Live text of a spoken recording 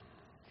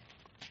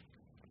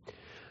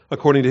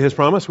According to his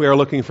promise, we are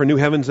looking for new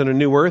heavens and a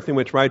new earth in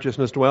which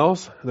righteousness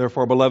dwells.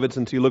 Therefore, beloved,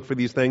 since you look for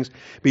these things,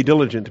 be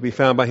diligent to be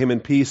found by him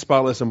in peace,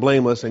 spotless and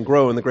blameless, and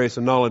grow in the grace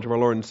and knowledge of our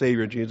Lord and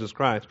Savior, Jesus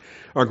Christ.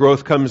 Our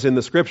growth comes in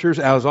the Scriptures,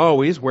 as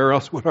always. Where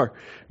else would our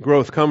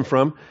growth come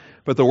from?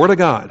 But the Word of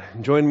God.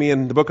 Join me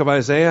in the book of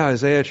Isaiah,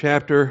 Isaiah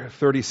chapter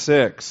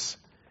 36.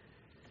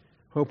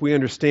 Hope we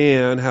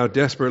understand how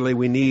desperately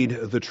we need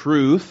the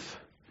truth.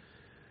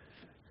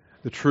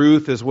 The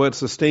truth is what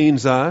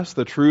sustains us.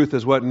 The truth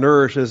is what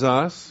nourishes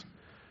us.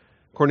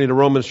 According to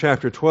Romans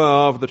chapter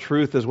 12, the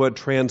truth is what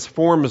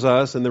transforms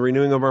us in the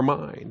renewing of our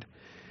mind.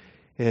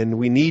 And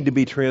we need to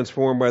be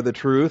transformed by the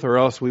truth, or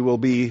else we will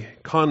be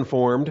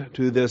conformed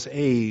to this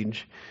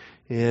age.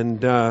 And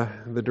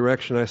the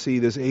direction I see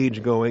this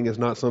age going is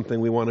not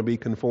something we want to be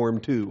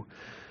conformed to.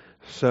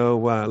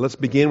 So let's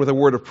begin with a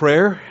word of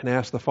prayer and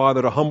ask the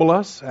Father to humble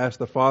us, ask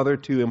the Father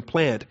to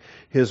implant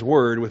His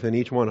Word within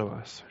each one of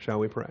us. Shall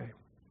we pray?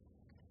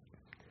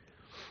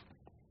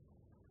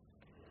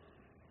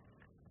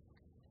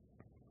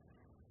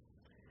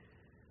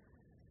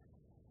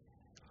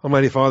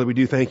 Almighty Father, we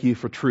do thank you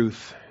for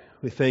truth.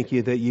 We thank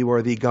you that you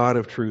are the God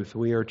of truth.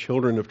 We are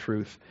children of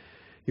truth.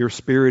 Your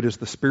Spirit is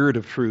the Spirit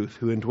of truth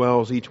who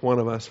indwells each one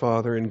of us,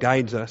 Father, and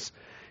guides us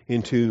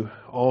into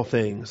all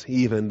things,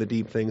 even the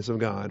deep things of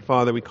God.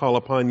 Father, we call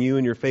upon you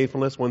in your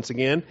faithfulness once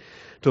again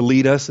to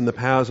lead us in the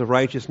paths of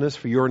righteousness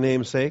for your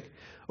name's sake.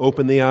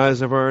 Open the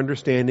eyes of our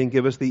understanding.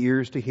 Give us the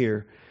ears to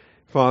hear.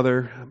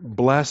 Father,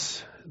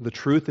 bless the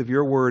truth of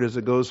your word as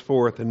it goes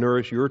forth and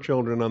nourish your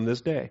children on this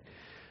day.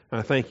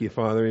 I thank you,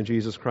 Father, in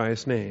Jesus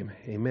Christ's name.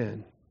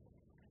 Amen.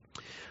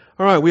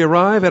 All right, we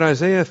arrive at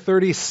Isaiah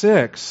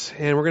 36,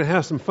 and we're going to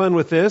have some fun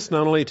with this,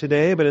 not only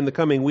today, but in the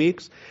coming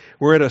weeks.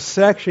 We're at a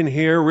section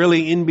here,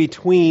 really in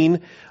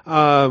between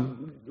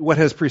what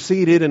has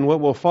preceded and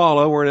what will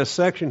follow. We're in a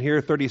section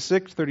here,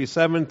 36,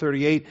 37,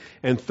 38,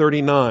 and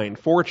 39.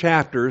 4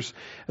 chapters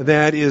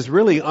that is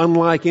really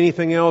unlike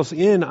anything else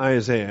in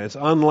Isaiah. It's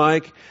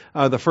unlike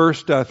the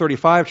first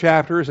 35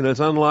 chapters, and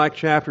it's unlike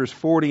chapters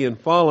 40 and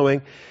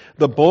following.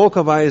 The bulk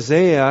of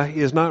Isaiah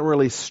is not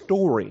really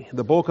story.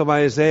 The bulk of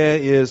Isaiah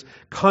is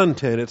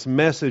content, it's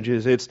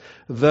messages, it's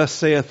thus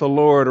saith the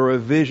Lord, or a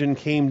vision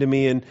came to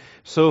me, and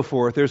so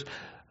forth. There's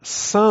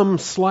some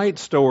slight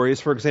stories,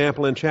 for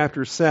example, in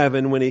chapter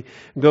 7, when he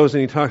goes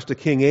and he talks to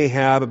King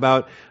Ahab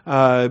about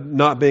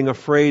not being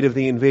afraid of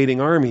the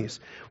invading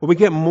armies. Well, we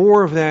get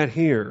more of that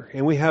here,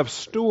 and we have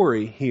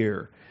story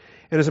here.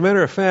 And as a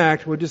matter of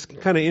fact, we'll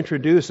just kind of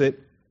introduce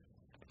it.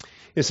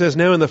 It says,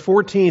 now in the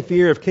 14th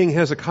year of King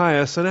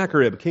Hezekiah,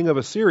 Sennacherib, king of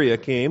Assyria,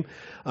 came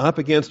up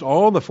against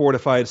all the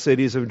fortified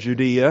cities of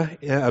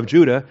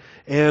Judah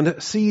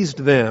and seized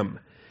them.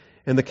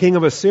 And the king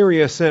of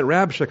Assyria sent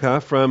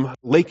Rabshakeh from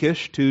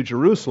Lachish to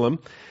Jerusalem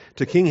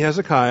to King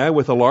Hezekiah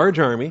with a large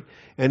army,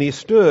 and he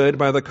stood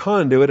by the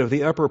conduit of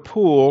the upper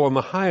pool on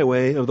the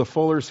highway of the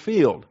fuller's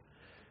field.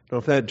 I don't know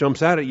if that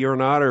jumps out at you or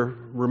not or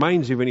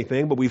reminds you of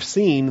anything, but we've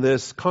seen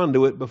this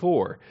conduit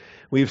before.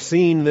 We've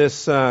seen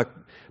this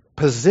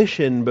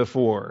position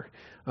before.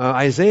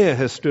 Isaiah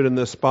has stood in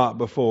this spot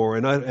before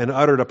and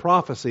uttered a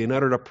prophecy and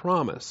uttered a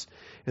promise.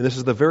 And this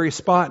is the very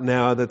spot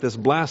now that this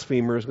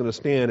blasphemer is going to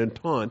stand and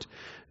taunt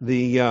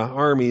the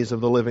armies of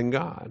the living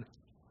God.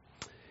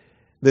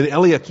 Then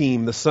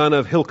Eliakim, the son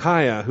of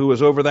Hilkiah, who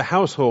was over the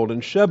household,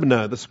 and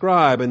Shebna, the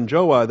scribe, and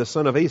Joah, the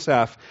son of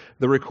Asaph,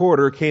 the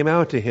recorder, came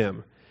out to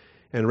him.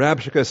 And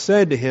Rabshakeh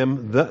said to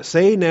him,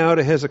 say now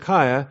to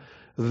Hezekiah,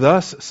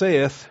 thus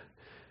saith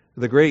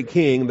the great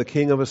king, the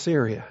king of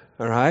Assyria.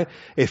 All right?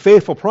 A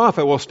faithful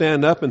prophet will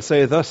stand up and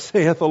say, thus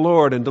saith the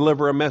Lord, and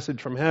deliver a message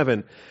from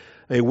heaven.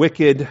 A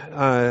wicked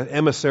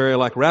emissary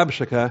like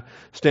Rabshakeh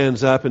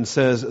stands up and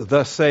says,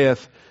 thus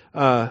saith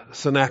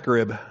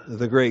Sennacherib,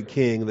 the great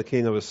king, the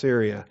king of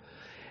Assyria.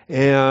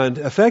 And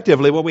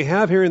effectively, what we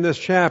have here in this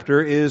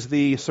chapter is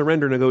the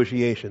surrender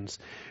negotiations.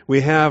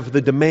 We have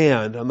the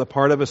demand on the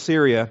part of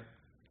Assyria,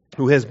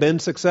 who has been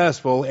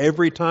successful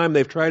every time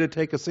they've tried to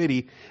take a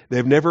city.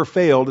 They've never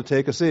failed to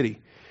take a city.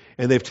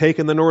 And they've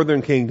taken the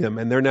northern kingdom,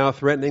 and they're now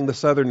threatening the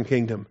southern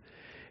kingdom.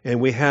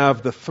 And we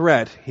have the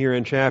threat here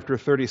in chapter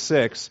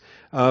 36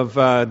 of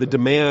the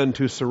demand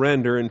to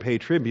surrender and pay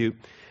tribute.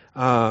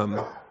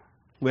 Well,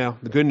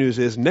 the good news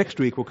is next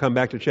week we'll come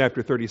back to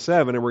chapter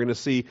 37, and we're going to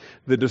see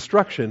the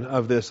destruction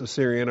of this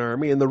Assyrian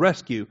army and the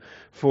rescue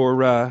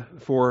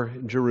for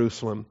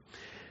Jerusalem.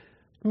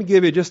 Let me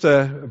give you just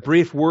a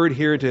brief word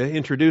here to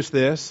introduce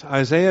this.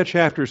 Isaiah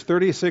chapters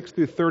 36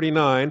 through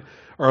 39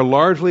 are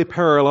largely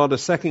parallel to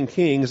 2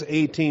 Kings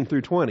 18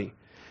 through 20.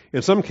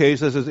 In some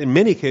cases, in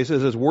many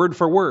cases, it's word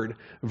for word,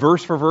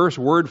 verse for verse,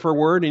 word for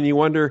word, and you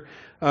wonder,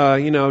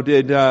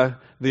 did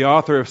the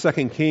author of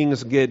 2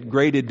 Kings get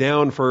graded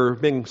down for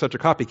being such a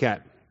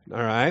copycat?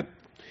 All right.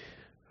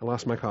 I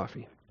lost my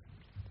coffee.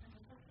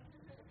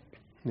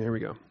 There we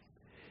go.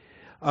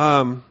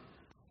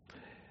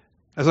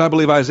 As I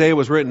believe Isaiah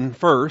was written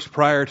first,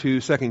 prior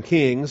to 2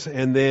 Kings,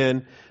 and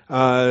then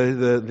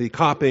the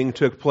copying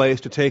took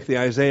place to take the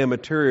Isaiah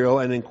material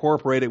and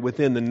incorporate it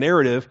within the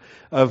narrative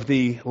of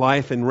the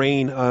life and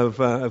reign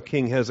of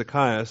King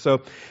Hezekiah.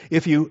 So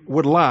if you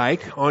would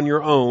like, on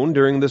your own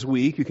during this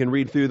week, you can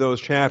read through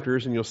those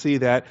chapters and you'll see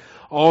that.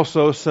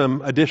 Also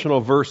some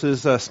additional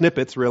verses,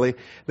 snippets really,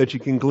 that you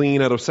can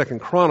glean out of 2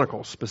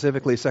 Chronicles,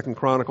 specifically 2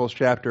 Chronicles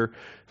chapter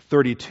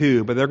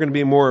 32. But they're going to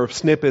be more of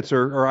snippets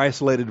or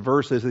isolated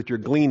verses that you're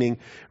gleaning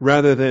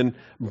rather than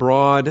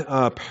broad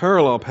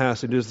parallel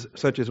passages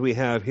such as we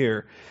have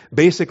here.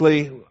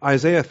 Basically,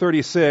 Isaiah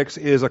 36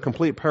 is a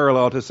complete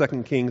parallel to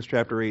 2 Kings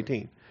chapter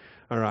 18.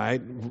 All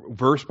right,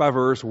 verse by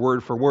verse,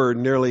 word for word,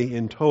 nearly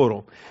in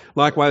total.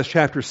 Likewise,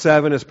 chapter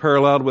 7 is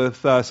paralleled with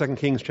 2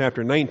 Kings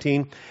chapter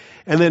 19.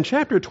 And then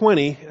chapter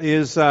 20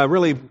 is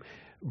really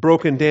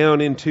broken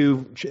down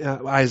into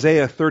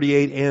Isaiah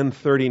 38 and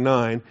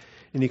 39.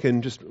 And you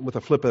can just, with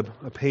a flip of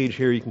a page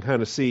here, you can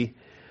kind of see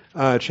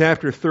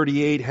chapter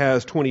 38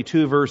 has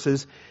 22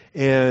 verses,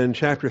 and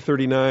chapter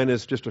 39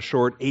 is just a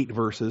short 8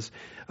 verses.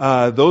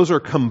 Those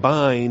are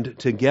combined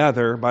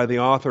together by the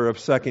author of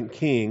 2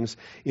 Kings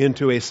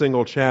into a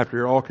single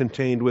chapter, all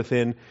contained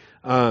within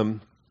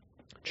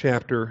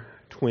chapter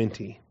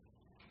 20.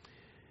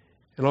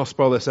 And I'll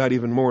spell this out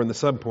even more in the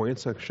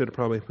subpoints. I should have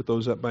probably put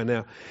those up by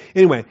now.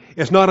 Anyway,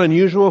 it's not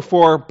unusual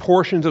for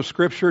portions of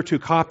Scripture to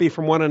copy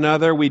from one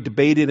another. We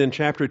debated in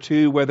chapter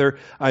 2 whether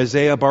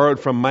Isaiah borrowed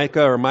from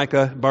Micah or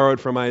Micah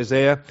borrowed from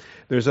Isaiah.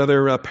 There's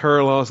other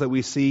parallels that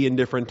we see in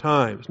different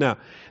times. Now,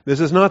 this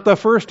is not the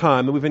first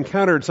time that we've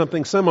encountered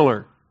something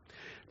similar.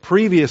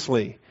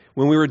 Previously,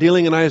 when we were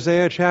dealing in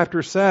Isaiah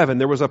chapter 7,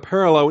 there was a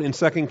parallel in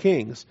 2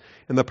 Kings.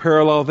 And the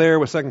parallel there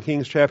was 2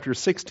 Kings chapter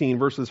 16,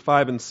 verses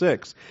 5 and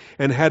 6,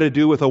 and had to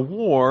do with a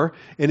war,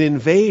 an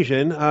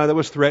invasion that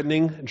was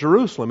threatening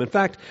Jerusalem. In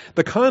fact,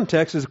 the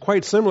context is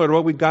quite similar to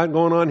what we've got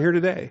going on here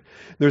today.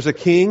 There's a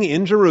king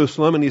in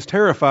Jerusalem, and he's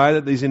terrified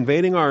that these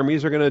invading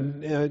armies are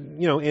going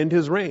to end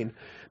his reign,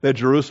 that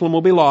Jerusalem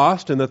will be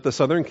lost, and that the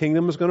southern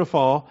kingdom is going to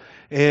fall.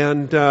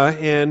 And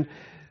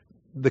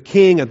the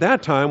king at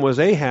that time was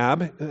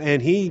Ahab,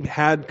 and he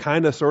had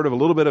kind of sort of a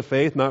little bit of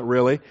faith, not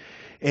really.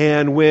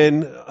 And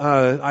when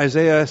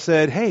Isaiah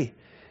said, hey,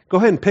 go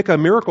ahead and pick a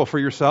miracle for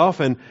yourself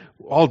and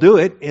I'll do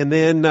it, and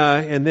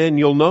then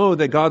you'll know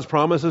that God's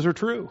promises are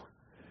true.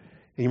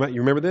 And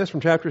you remember this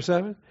from chapter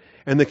 7?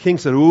 And the king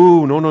said,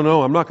 ooh,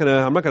 no, I'm not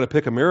gonna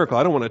pick a miracle.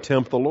 I don't want to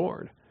tempt the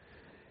Lord.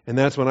 And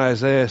that's when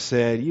Isaiah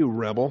said, you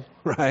rebel,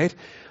 right?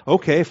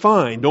 Okay,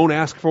 fine. Don't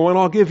ask for one,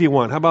 I'll give you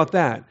one. How about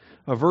that?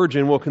 A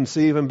virgin will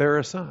conceive and bear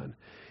a son.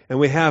 And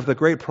we have the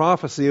great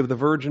prophecy of the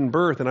virgin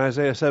birth in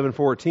Isaiah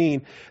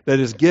 7:14 that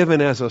is given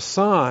as a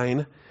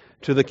sign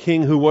to the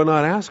king who will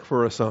not ask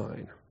for a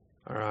sign.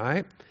 All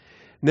right?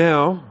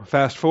 Now,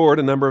 fast forward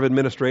a number of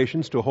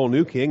administrations to a whole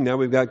new king. Now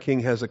we've got King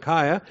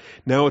Hezekiah.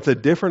 Now it's a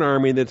different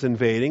army that's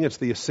invading. It's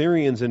the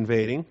Assyrians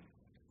invading.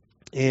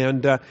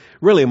 And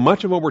really,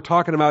 much of what we're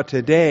talking about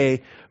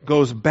today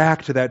goes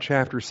back to that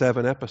chapter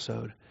 7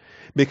 episode.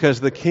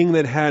 Because the king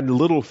that had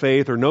little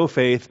faith or no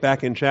faith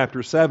back in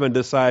chapter 7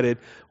 decided,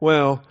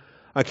 well,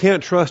 I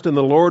can't trust in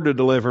the Lord to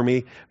deliver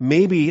me.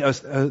 Maybe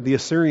the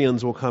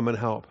Assyrians will come and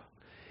help.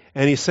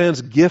 And he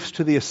sends gifts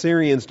to the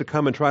Assyrians to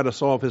come and try to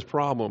solve his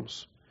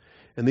problems.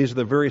 And these are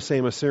the very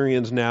same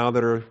Assyrians now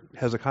that are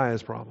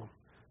Hezekiah's problem.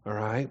 All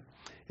right?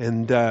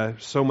 And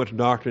so much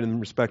doctrine in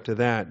respect to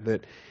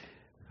that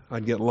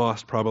I'd get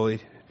lost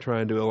probably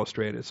trying to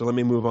illustrate it. So let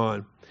me move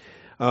on.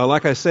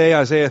 Like I say,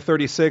 Isaiah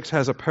 36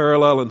 has a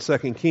parallel in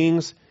 2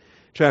 Kings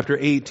chapter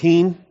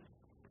 18,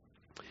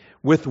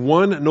 with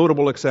one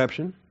notable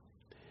exception.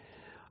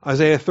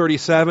 Isaiah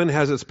 37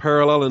 has its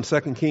parallel in 2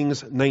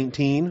 Kings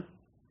 19,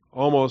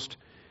 almost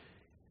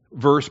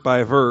verse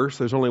by verse.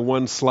 There's only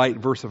one slight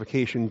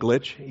versification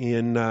glitch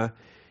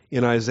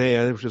in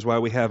Isaiah, which is why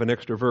we have an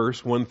extra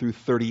verse, 1 through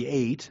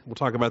 38. We'll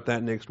talk about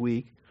that next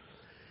week.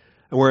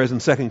 And whereas in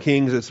 2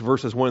 Kings, it's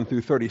verses 1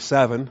 through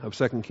 37 of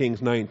 2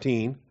 Kings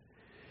 19.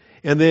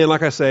 And then,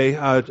 like I say,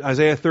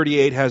 Isaiah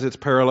 38 has its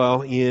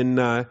parallel in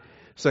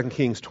 2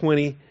 Kings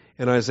 20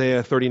 and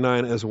Isaiah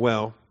 39 as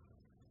well,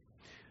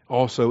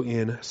 also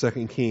in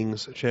 2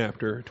 Kings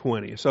chapter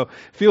 20. So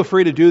feel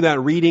free to do that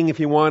reading if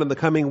you want in the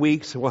coming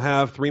weeks. We'll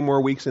have 3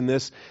 more weeks in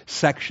this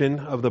section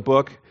of the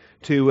book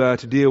to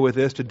deal with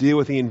this, to deal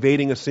with the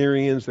invading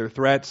Assyrians, their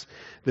threats,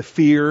 the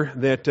fear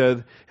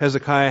that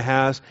Hezekiah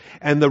has,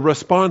 and the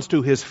response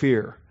to his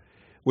fear,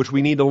 which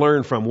we need to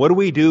learn from. What do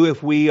we do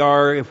if we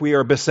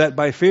are beset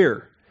by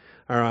fear?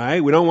 All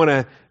right, we don't want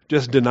to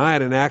just deny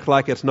it and act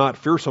like it's not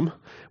fearsome.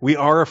 We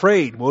are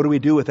afraid. What do we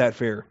do with that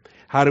fear?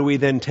 How do we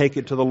then take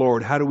it to the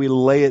Lord? How do we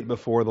lay it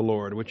before the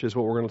Lord? Which is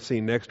what we're going to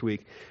see next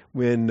week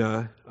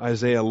when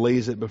Isaiah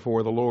lays it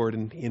before the Lord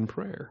in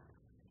prayer.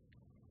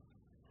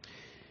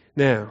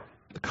 Now,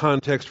 the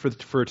context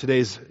for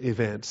today's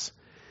events.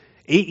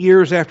 8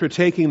 years after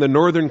taking the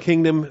northern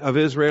kingdom of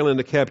Israel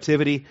into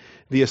captivity,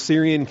 the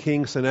Assyrian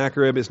king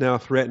Sennacherib is now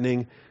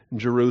threatening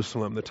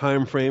Jerusalem. The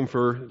time frame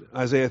for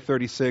Isaiah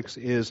 36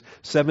 is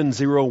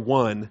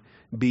 701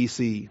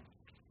 BC.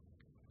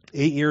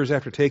 8 years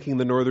after taking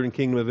the northern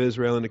kingdom of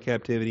Israel into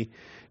captivity,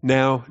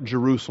 now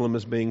Jerusalem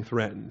is being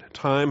threatened.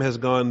 Time has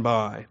gone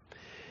by.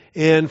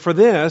 And for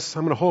this,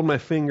 I'm going to hold my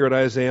finger at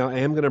Isaiah. I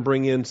am going to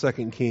bring in 2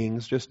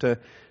 Kings just to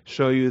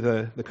show you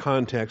the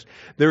context.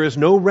 There is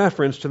no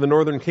reference to the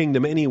northern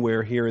kingdom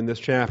anywhere here in this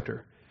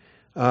chapter.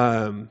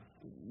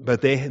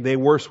 But they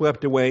were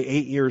swept away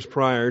 8 years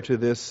prior to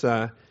this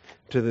to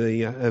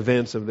the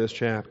events of this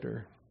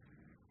chapter.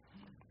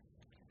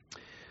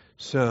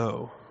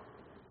 So,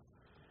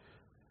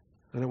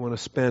 I don't want to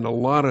spend a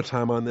lot of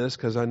time on this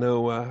because I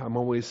know I'm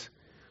always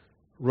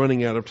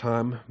running out of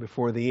time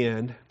before the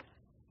end.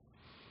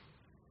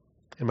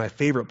 And my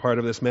favorite part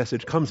of this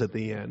message comes at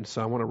the end,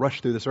 so I want to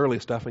rush through this early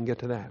stuff and get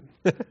to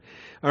that.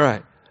 All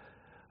right.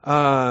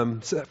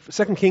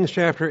 2 Kings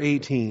chapter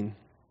 18.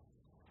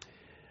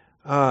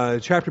 The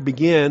chapter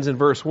begins in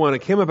verse 1.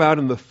 It came about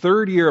in the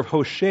 3rd year of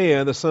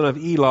Hoshea, the son of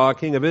Elah,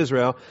 king of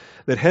Israel,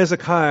 that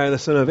Hezekiah, the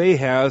son of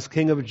Ahaz,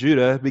 king of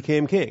Judah,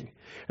 became king.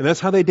 And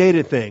that's how they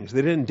dated things.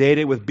 They didn't date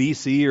it with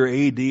BC or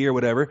AD or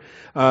whatever.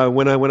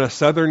 When a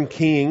southern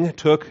king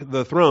took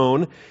the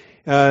throne,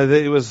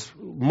 it was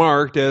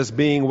marked as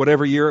being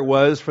whatever year it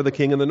was for the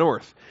king of the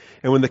north.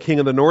 And when the king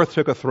of the north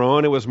took a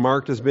throne, it was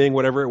marked as being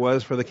whatever it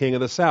was for the king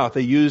of the south.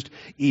 They used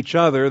each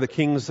other, the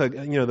kings,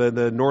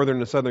 the northern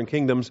and southern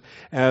kingdoms,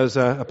 as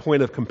a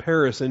point of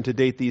comparison to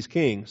date these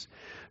kings.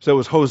 So it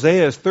was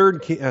Hosea's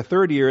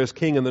third year as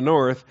king in the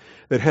north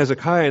that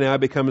Hezekiah now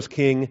becomes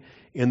king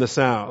in the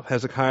south.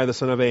 Hezekiah, the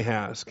son of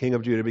Ahaz, king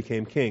of Judah,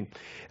 became king.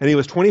 And he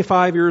was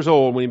 25 years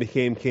old when he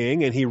became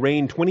king, and he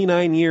reigned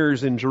 29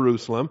 years in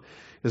Jerusalem.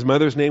 His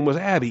mother's name was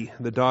Abi,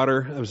 the daughter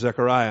of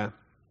Zechariah.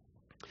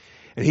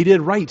 And he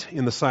did right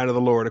in the sight of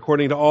the Lord,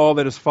 according to all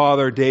that his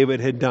father David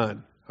had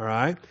done. All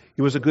right?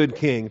 He was a good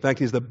king. In fact,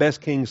 he's the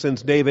best king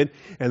since David,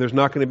 and there's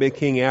not going to be a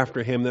king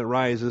after him that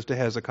rises to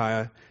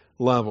Hezekiah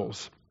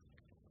levels.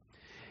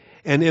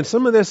 And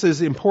some of this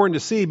is important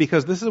to see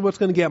because this is what's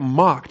going to get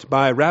mocked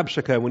by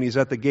Rabshakeh when he's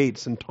at the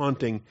gates and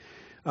taunting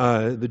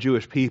the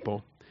Jewish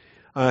people.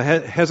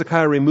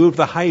 Hezekiah removed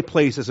the high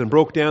places and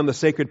broke down the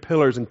sacred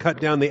pillars and cut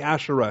down the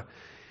Asherah.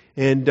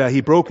 And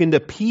he broke into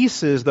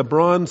pieces the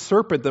bronze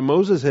serpent that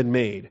Moses had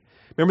made.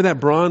 Remember that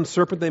bronze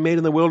serpent they made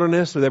in the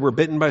wilderness? They were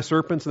bitten by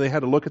serpents and they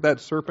had to look at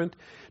that serpent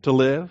to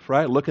live,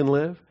 right? Look and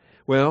live.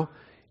 Well,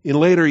 in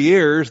later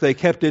years, they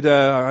kept it,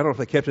 I don't know if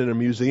they kept it in a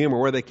museum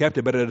or where they kept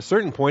it, but at a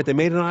certain point, they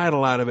made an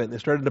idol out of it. And they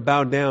started to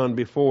bow down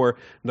before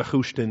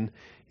Nehushtan.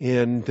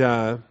 And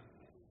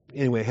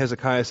anyway,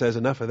 Hezekiah says,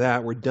 enough of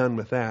that. We're done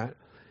with that.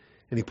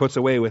 And he puts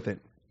away with it.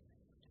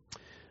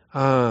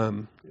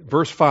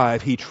 Verse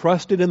 5, he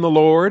trusted in the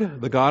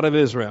Lord, the God of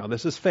Israel.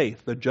 This is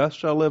faith. The just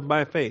shall live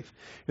by faith.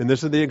 And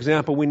this is the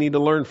example we need to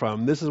learn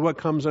from. This is what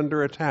comes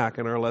under attack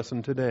in our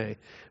lesson today.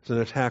 It's an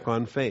attack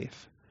on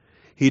faith.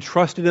 He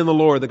trusted in the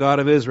Lord, the God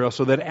of Israel,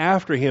 so that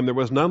after him there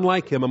was none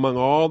like him among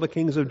all the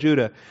kings of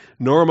Judah,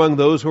 nor among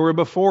those who were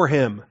before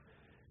him.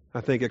 I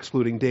think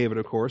excluding David,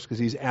 of course, because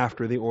he's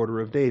after the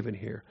order of David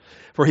here.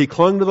 For he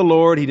clung to the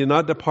Lord, he did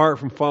not depart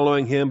from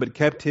following him, but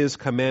kept his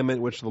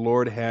commandment which the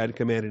Lord had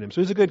commanded him.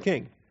 So he's a good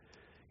king.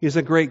 He's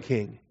a great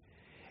king.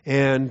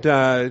 And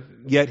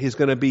yet he's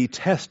going to be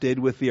tested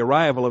with the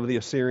arrival of the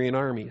Assyrian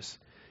armies.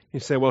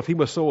 You say, well, if he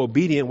was so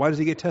obedient, why does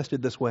he get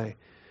tested this way?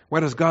 Why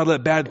does God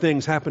let bad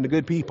things happen to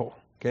good people?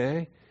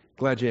 Okay?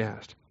 Glad you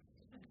asked.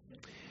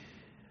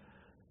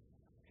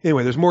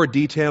 Anyway, there's more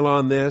detail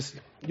on this.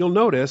 You'll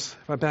notice,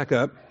 if I back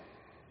up,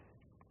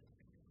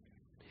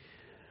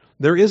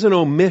 there is an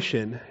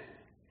omission.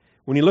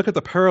 When you look at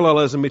the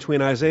parallelism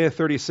between Isaiah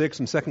 36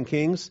 and 2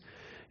 Kings,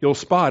 you'll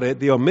spot it.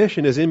 The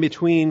omission is in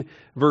between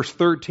verse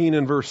 13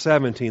 and verse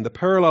 17. The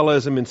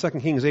parallelism in 2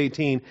 Kings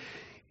 18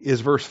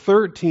 is verse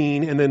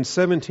 13 and then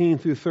 17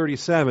 through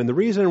 37. The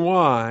reason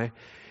why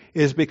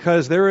is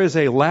because there is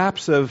a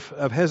lapse of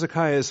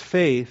Hezekiah's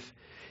faith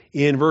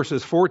in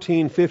verses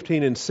 14,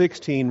 15, and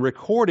 16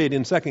 recorded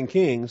in 2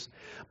 Kings,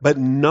 but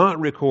not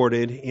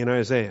recorded in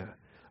Isaiah.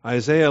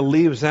 Isaiah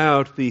leaves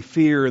out the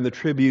fear and the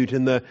tribute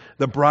and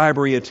the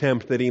bribery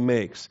attempt that he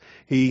makes.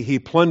 He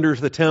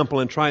plunders the temple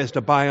and tries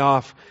to buy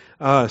off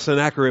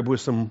Sennacherib with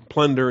some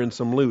plunder and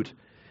some loot.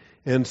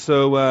 And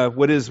so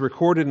what is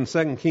recorded in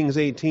 2 Kings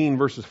 18,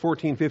 verses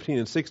 14, 15,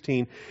 and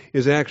 16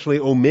 is actually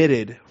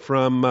omitted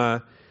from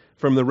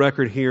the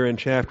record here in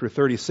chapter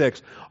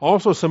 36.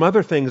 Also, some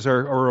other things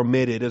are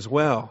omitted as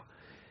well.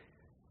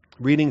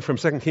 Reading from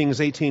 2 Kings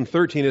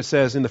 18:13, it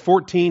says, in the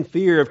 14th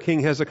year of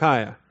King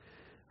Hezekiah.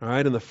 All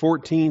right, in the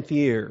 14th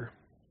year.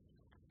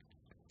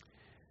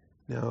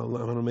 Now, I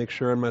want to make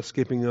sure I'm not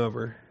skipping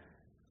over.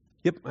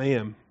 Yep, I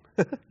am.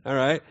 All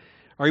right.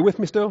 Are you with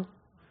me still?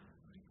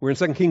 We're in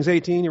 2 Kings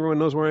 18. Everyone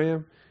knows where I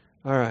am?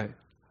 All right.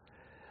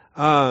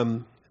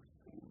 And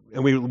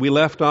we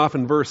left off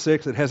in verse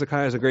 6 that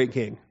Hezekiah is a great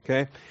king.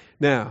 Okay.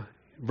 Now,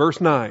 verse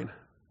 9.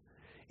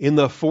 In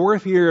the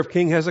 4th year of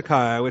King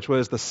Hezekiah, which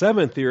was the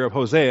 7th year of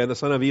Hosea, the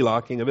son of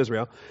Elah, king of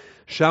Israel,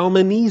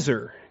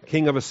 Shalmaneser,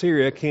 king of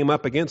Assyria, came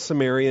up against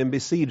Samaria and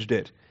besieged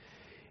it.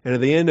 And at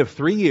the end of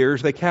 3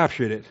 years, they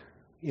captured it.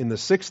 in the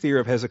 6th year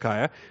of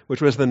Hezekiah,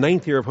 which was the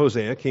 9th year of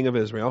Hosea, king of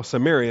Israel,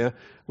 Samaria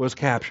was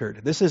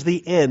captured. This is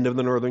the end of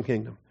the northern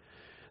kingdom.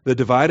 The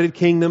divided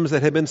kingdoms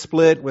that had been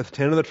split with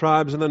 10 of the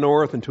tribes in the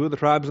north and 2 of the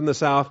tribes in the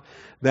south,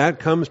 that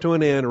comes to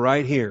an end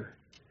right here,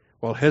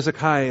 while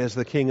Hezekiah is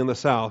the king in the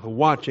south,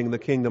 watching the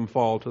kingdom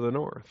fall to the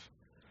north.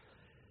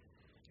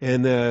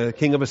 And the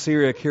king of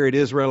Assyria carried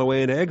Israel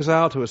away into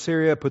exile to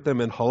Assyria, put them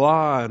in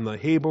Halah and the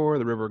Habor,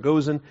 the river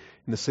Gozan,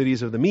 in the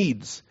cities of the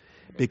Medes,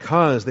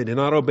 because they did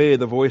not obey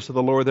the voice of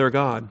the Lord their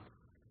God,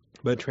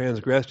 but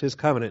transgressed his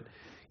covenant.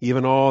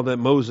 Even all that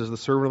Moses, the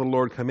servant of the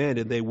Lord,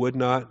 commanded, they would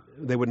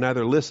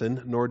neither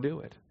listen nor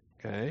do it.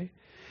 Okay?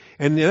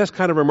 And that's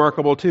kind of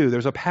remarkable too.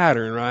 There's a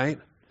pattern, right?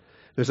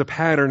 There's a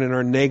pattern in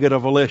our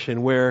negative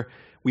volition where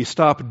we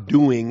stop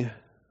doing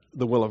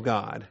the will of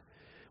God.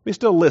 We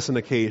still listen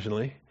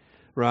occasionally,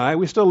 right?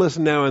 We still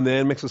listen now and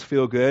then, makes us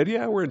feel good.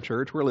 Yeah, we're in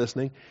church, we're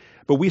listening.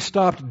 But we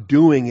stopped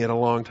doing it a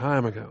long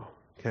time ago.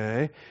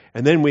 Okay?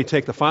 And then we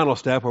take the final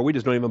step where we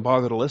just don't even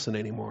bother to listen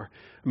anymore.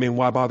 I mean,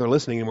 why bother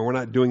listening anymore? We're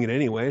not doing it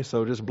anyway,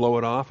 so just blow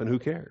it off and who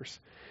cares?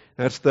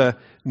 That's the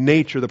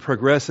nature, the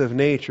progressive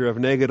nature of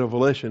negative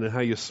volition and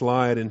how you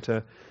slide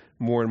into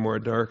more and more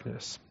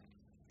darkness.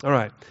 All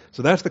right,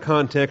 so that's the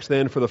context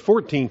then for the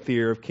 14th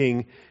year of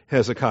King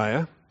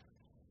Hezekiah.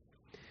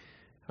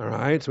 All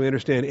right, so we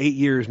understand 8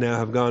 years now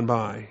have gone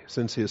by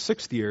since his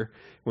 6th year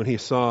when he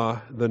saw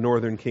the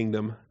northern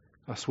kingdom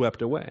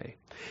swept away.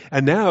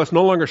 And now it's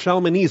no longer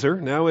Shalmaneser,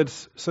 now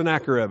it's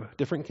Sennacherib,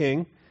 different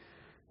king,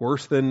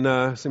 worse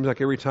than, seems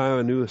like every time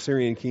a new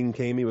Assyrian king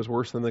came, he was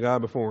worse than the guy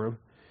before him.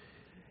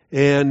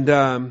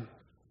 And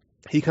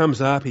he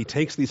comes up, he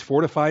takes these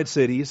fortified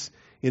cities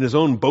in his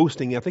own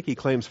boasting. I think he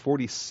claims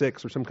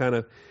 46 or some kind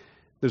of,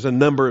 there's a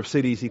number of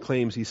cities he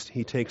claims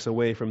he takes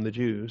away from the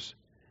Jews.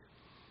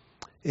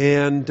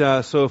 And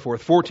so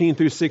forth. 14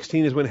 through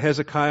 16 is when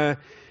Hezekiah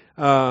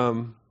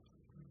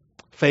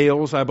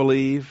fails, I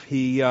believe.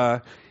 He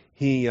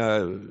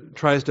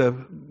tries to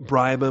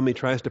bribe him. He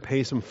tries to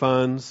pay some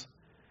funds.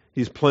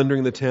 He's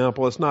plundering the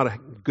temple. It's not a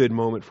good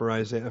moment for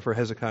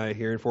Hezekiah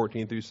here in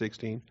 14 through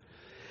 16.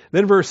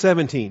 Then verse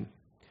 17.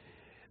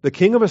 The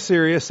king of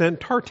Assyria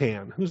sent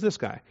Tartan. Who's this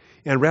guy?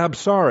 And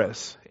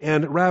Rabsaris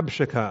and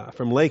Rabshakeh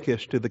from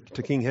Lachish to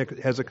King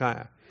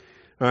Hezekiah.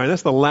 All right,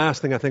 that's the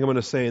last thing I think I'm going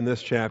to say in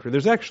this chapter.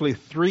 There's actually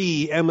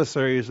 3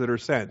 emissaries that are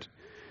sent.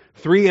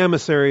 3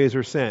 emissaries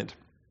are sent.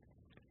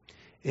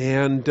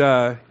 And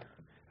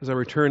as I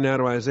return now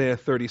to Isaiah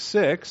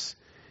 36,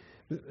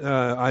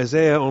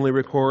 Isaiah only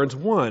records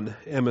 1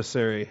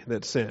 emissary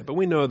that's sent. But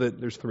we know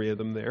that there's 3 of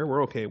them there.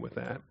 We're okay with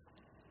that.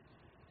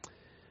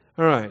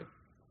 All right.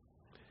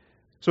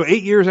 So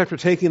 8 years after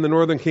taking the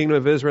northern kingdom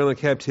of Israel in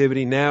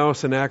captivity, now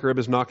Sennacherib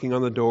is knocking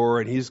on the door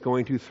and he's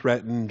going to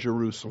threaten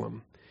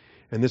Jerusalem.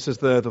 And this is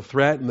the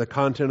threat, and the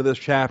content of this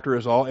chapter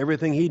is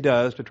everything he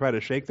does to try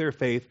to shake their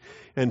faith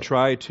and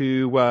try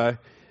to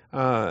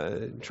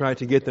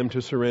get them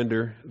to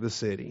surrender the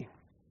city.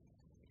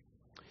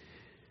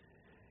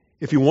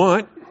 If you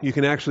want, you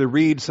can actually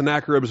read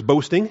Sennacherib's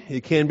boasting.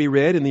 It can be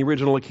read in the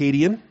original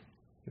Akkadian.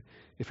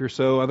 If you're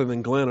so, other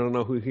than Glenn, I don't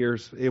know who here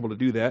is able to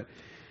do that.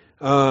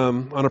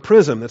 On a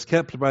prism that's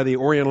kept by the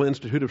Oriental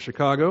Institute of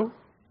Chicago.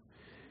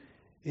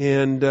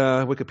 And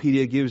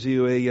Wikipedia gives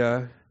you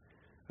a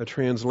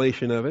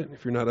translation of it,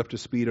 if you're not up to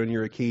speed on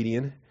your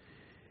Akkadian.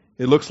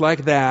 It looks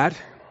like that.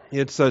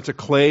 It's a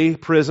clay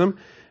prism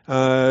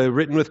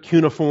written with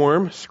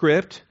cuneiform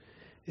script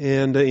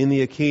and in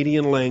the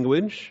Akkadian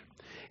language.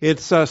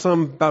 It's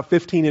some about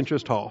 15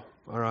 inches tall,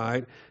 all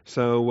right?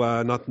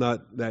 So not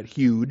that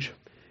huge,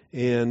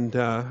 and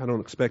I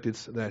don't expect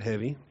it's that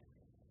heavy.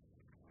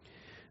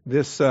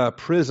 This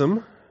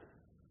prism,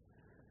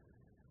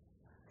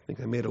 I think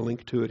I made a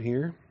link to it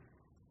here.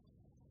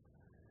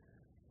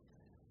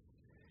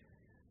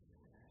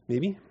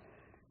 Maybe?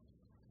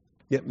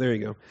 Yep, there you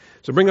go.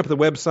 So bring up the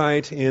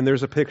website, and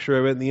there's a picture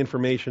of it, and the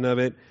information of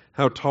it,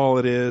 how tall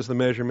it is, the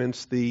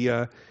measurements,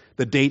 the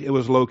date it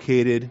was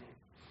located,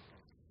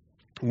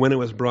 when it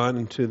was brought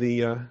into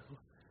the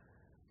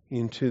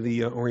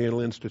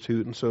Oriental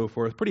Institute, and so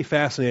forth. Pretty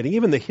fascinating.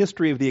 Even the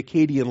history of the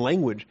Akkadian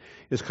language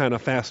is kind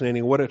of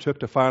fascinating, what it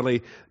took to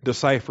finally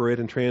decipher it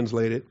and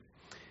translate it.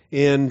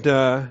 And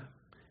the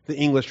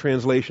English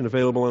translation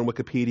available on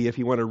Wikipedia if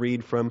you want to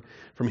read from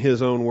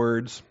his own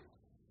words,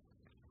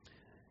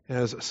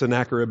 as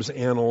Sennacherib's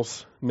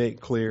annals make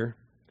clear.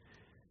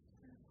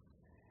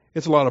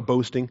 It's a lot of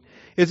boasting.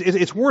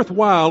 It's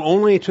worthwhile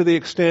only to the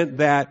extent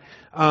that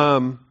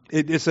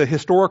it's a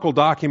historical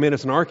document.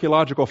 It's an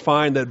archaeological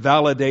find that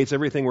validates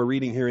everything we're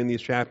reading here in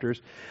these chapters.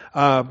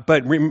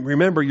 But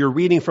remember, you're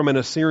reading from an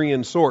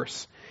Assyrian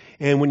source.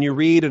 And when you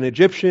read an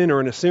Egyptian or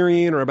an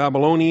Assyrian or a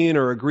Babylonian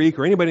or a Greek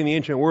or anybody in the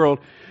ancient world,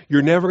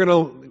 you're never going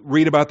to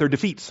read about their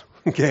defeats.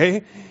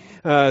 Okay?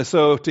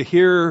 So to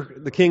hear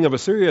the king of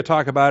Assyria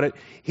talk about it,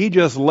 he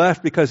just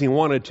left because he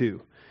wanted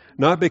to.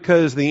 Not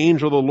because the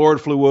angel of the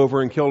Lord flew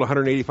over and killed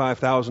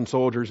 185,000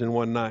 soldiers in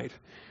one night.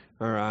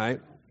 All right?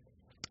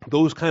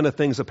 Those kind of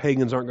things the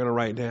pagans aren't going to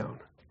write down.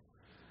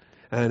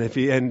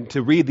 And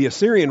to read the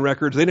Assyrian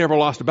records, they never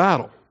lost a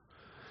battle.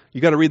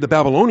 You got to read the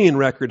Babylonian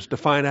records to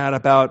find out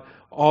about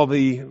all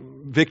the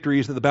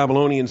victories that the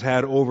Babylonians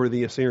had over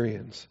the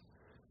Assyrians.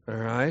 All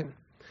right?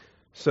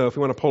 So if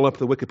you want to pull up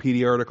the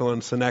Wikipedia article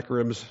on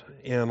Sennacherib's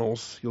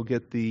annals, you'll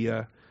get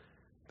the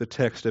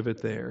text of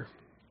it there.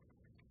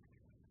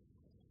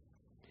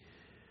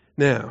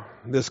 Now,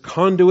 this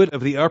conduit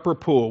of the upper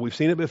pool, we've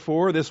seen it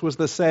before. This was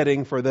the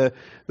setting for the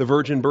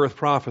virgin birth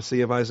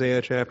prophecy of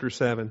Isaiah chapter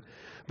 7.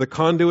 The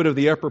conduit of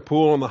the upper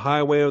pool on the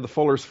highway of the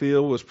fuller's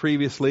field was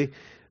previously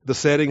the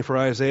setting for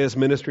Isaiah's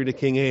ministry to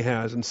King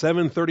Ahaz in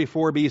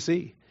 734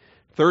 BC,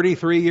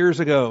 33 years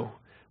ago,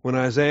 when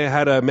Isaiah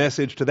had a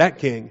message to that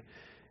king.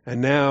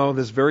 And now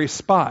this very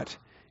spot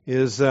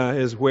is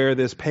where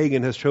this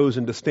pagan has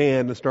chosen to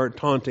stand and start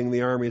taunting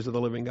the armies of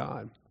the living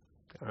God.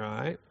 All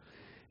right?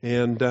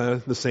 And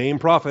the same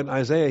prophet,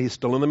 Isaiah, he's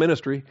still in the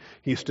ministry.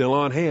 He's still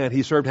on hand.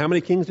 He served, how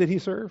many kings did he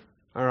serve?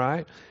 All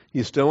right?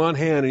 He's still on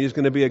hand, and he's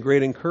going to be a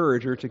great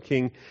encourager to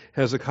King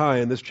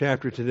Hezekiah in this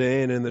chapter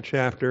today and in the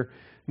chapter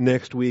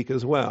next week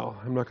as well.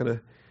 I'm not going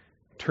to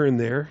turn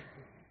there.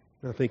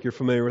 I think you're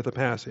familiar with the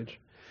passage.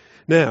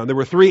 Now, there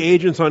were three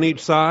agents on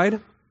each side.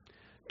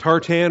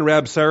 Tartan,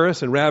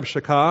 Rabsaris, and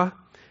Rabshakeh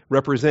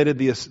represented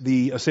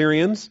the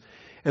Assyrians.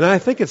 And I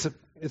think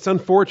it's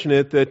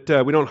unfortunate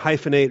that we don't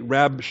hyphenate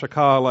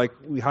Rabshakeh like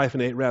we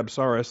hyphenate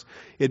Rabsaris.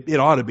 It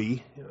ought to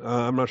be.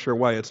 I'm not sure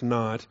why it's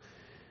not.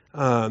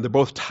 They're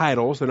both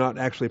titles. They're not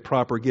actually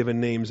proper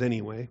given names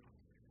anyway.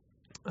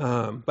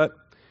 But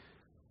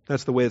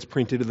that's the way it's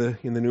printed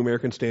in the New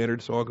American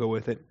Standard, so I'll go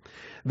with it.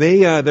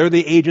 They're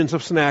the agents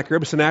of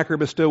Sennacherib.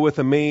 Sennacherib is still with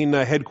the main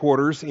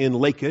headquarters in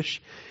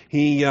Lachish.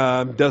 He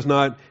does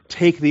not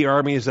take the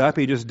armies up.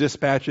 He just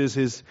dispatches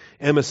his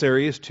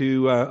emissaries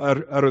to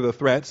utter the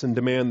threats and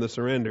demand the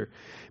surrender.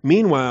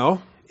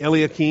 Meanwhile,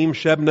 Eliakim,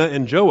 Shebna,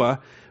 and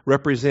Joah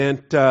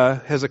represent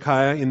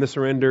Hezekiah in the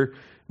surrender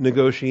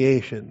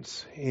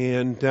negotiations.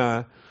 And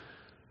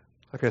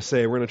like I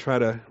say, we're going to try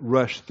to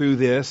rush through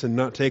this and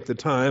not take the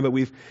time, but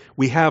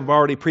we have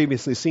already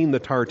previously seen the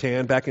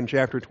Tartan back in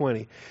chapter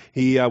 20.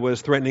 He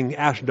was threatening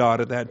Ashdod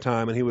at that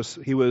time, and he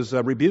was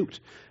rebuked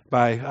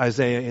by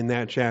Isaiah in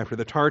that chapter.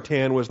 The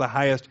Tartan was the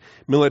highest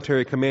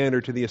military commander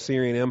to the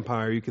Assyrian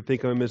Empire. You could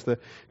think of him as the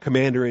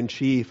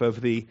commander-in-chief of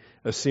the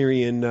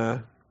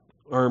Assyrian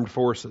armed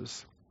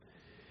forces.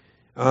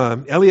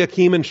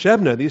 Eliakim and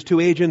Shebna, these two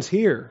agents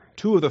here,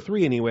 two of the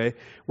three anyway,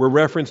 were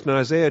referenced in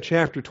Isaiah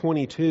chapter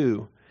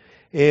 22.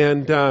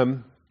 And I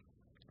don't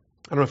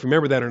know if you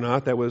remember that or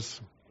not. That was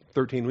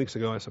 13 weeks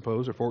ago, I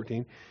suppose, or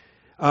 14.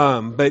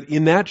 But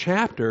in that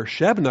chapter,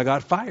 Shebna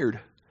got fired.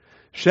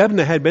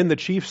 Shebna had been the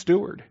chief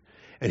steward,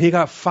 and he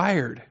got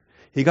fired.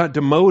 He got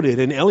demoted,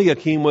 and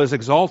Eliakim was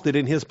exalted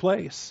in his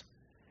place.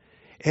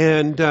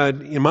 And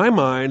in my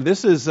mind,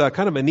 this is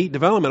kind of a neat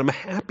development.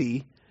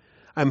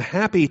 I'm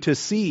happy to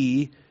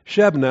see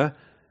Shebna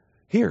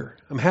here.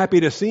 I'm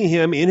happy to see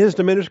him in his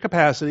diminished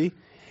capacity,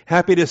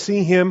 happy to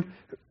see him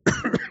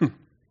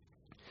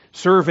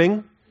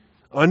serving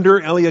under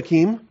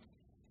Eliakim.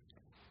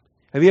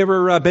 Have you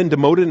ever been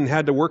demoted and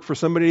had to work for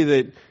somebody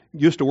that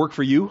used to work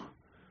for you?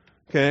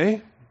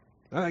 Okay.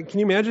 Can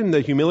you imagine the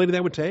humility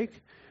that would take?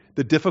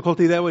 The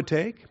difficulty that would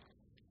take?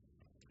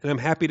 And I'm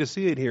happy to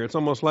see it here. It's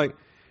almost like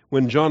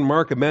when John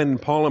Mark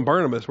abandoned Paul and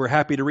Barnabas. We're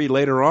happy to read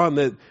later on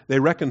that they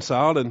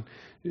reconciled,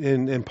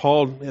 and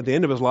Paul, at the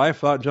end of his life,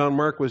 thought John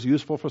Mark was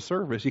useful for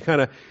service. You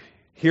kind of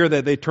hear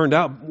that they turned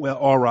out well,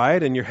 all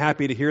right, and you're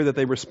happy to hear that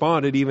they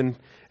responded even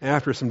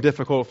after some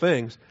difficult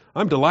things.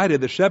 I'm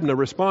delighted that Shebna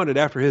responded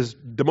after his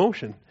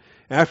demotion.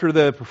 After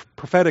the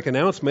prophetic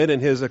announcement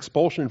and his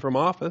expulsion from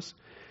office,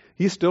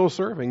 he's still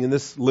serving in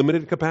this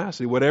limited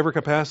capacity. Whatever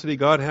capacity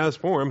God has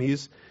for him,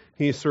 he's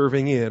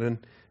serving in. And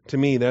to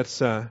me, that's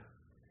kind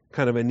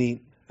of a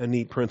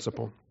neat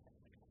principle.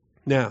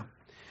 Now,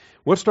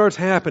 what starts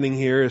happening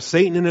here is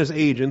Satan and his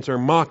agents are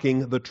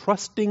mocking the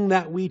trusting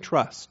that we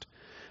trust.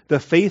 The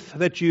faith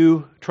that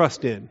you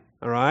trust in,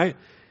 all right?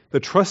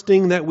 The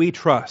trusting that we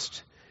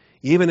trust,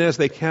 even as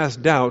they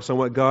cast doubts on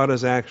what God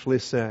has actually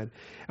said.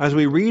 As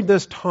we read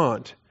this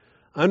taunt,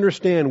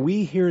 understand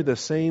we hear the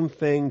same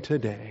thing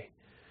today.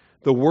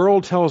 The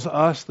world tells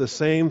us the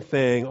same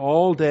thing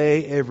all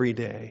day, every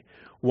day.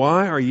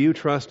 Why are you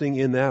trusting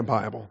in that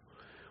Bible?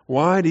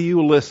 Why do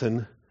you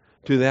listen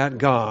to that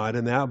God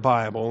and that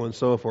Bible and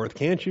so forth?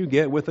 Can't you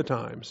get with the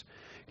times?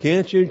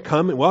 Can't you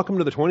come and welcome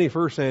to the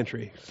 21st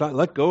century?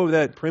 Let go of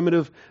that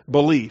primitive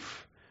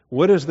belief.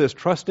 What is this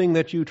trusting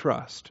that you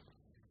trust?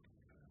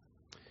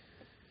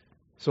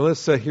 So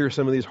let's hear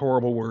some of these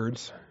horrible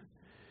words.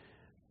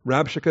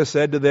 Rabshakeh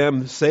said to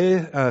them,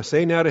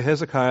 Say now to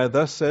Hezekiah,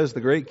 thus says the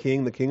great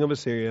king, the king of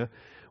Assyria,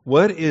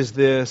 what is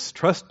this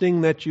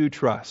trusting that you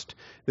trust,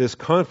 this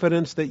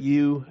confidence that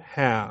you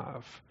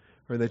have,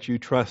 or that you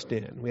trust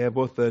in? We have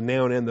both the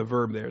noun and the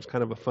verb there. It's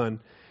kind of a fun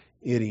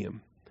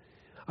idiom.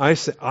 I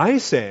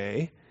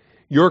say,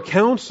 your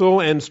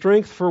counsel and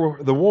strength for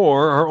the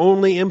war are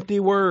only empty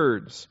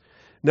words.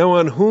 Now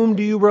on whom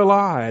do you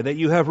rely that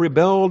you have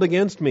rebelled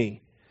against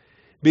me?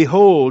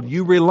 Behold,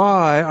 you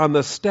rely on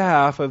the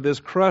staff of this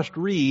crushed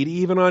reed,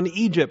 even on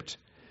Egypt.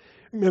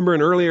 Remember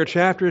in earlier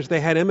chapters, they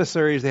had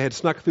emissaries. They had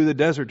snuck through the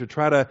desert to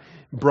try to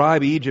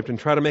bribe Egypt and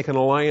try to make an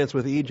alliance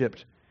with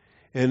Egypt.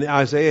 And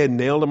Isaiah had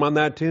nailed them on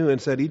that too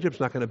and said, Egypt's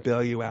not going to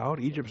bail you out.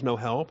 Egypt's no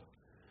help.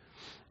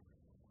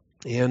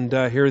 And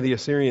here are the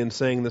Assyrians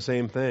saying the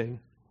same thing.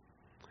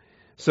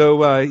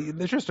 So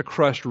there's just a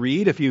crushed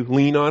reed. If you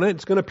lean on it,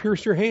 it's going to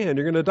pierce your hand.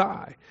 You're going to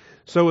die.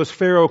 So is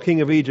Pharaoh,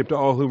 king of Egypt, to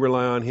all who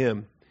rely on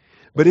him.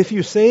 But if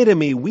you say to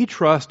me, we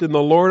trust in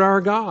the Lord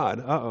our God.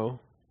 Uh-oh.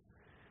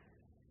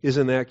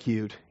 Isn't that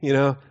cute? You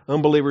know,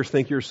 unbelievers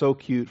think you're so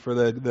cute for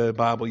the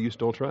Bible you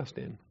still trust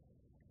in.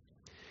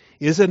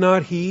 Is it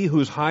not he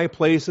whose high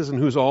places and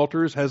whose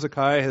altars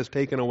Hezekiah has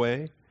taken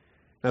away?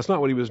 That's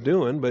not what he was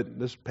doing, but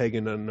this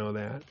pagan doesn't know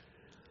that.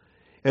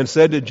 And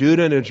said to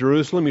Judah and to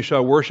Jerusalem, you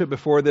shall worship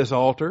before this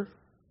altar.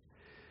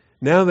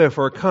 Now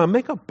therefore come,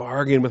 make a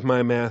bargain with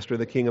my master,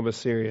 the king of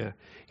Assyria.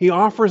 He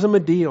offers him a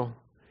deal.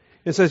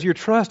 It says, your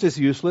trust is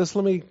useless.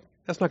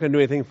 That's not going to do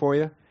anything for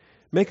you.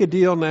 Make a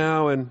deal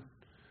now and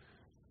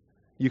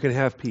you can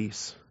have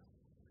peace.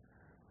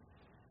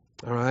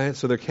 All right,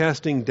 so they're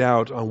casting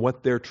doubt on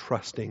what they're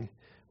trusting.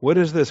 What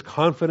is this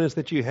confidence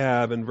that you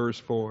have in verse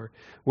 4?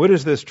 What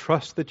is this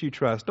trust that you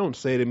trust? Don't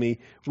say to me,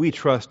 we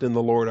trust in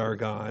the Lord our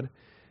God.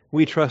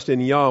 We trust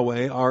in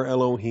Yahweh, our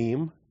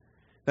Elohim.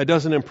 That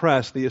doesn't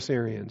impress the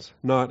Assyrians,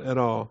 not at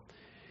all.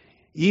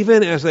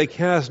 Even as they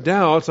cast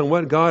doubts on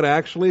what God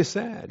actually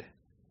said.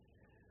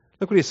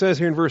 Look what he says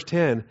here in verse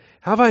 10.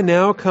 Have I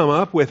now come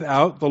up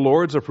without the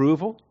Lord's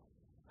approval?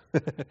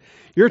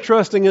 You're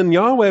trusting in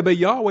Yahweh, but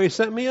Yahweh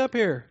sent me up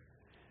here.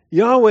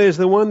 Yahweh is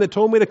the one that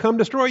told me to come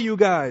destroy you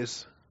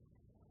guys.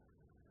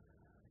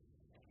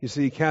 You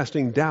see,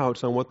 casting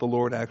doubts on what the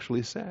Lord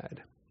actually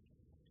said.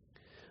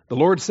 The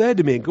Lord said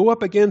to me, go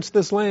up against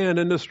this land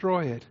and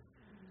destroy it.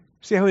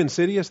 See how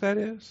insidious that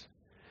is?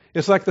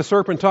 It's like the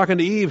serpent talking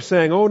to Eve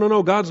saying, oh,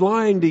 no, God's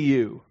lying to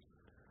you.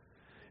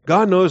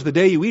 God knows the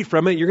day you eat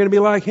from it, you're going to be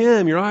like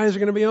him. Your eyes are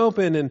going to be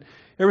open and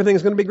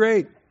everything's going to be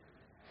great.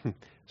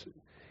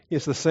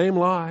 It's the same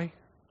lie.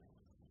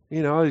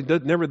 You know, the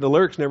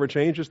lyrics never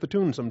change, just the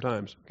tune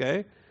sometimes,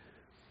 okay?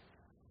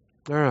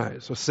 All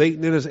right, so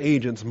Satan and his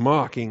agents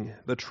mocking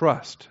the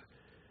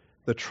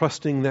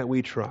trusting that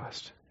we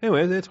trust.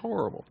 Anyway, it's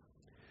horrible.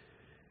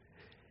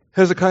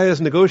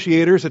 Hezekiah's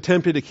negotiators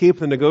attempted to keep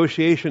the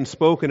negotiation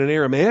spoken in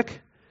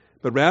Aramaic,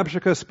 but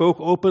Rabshakeh spoke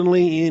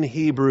openly in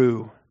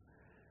Hebrew.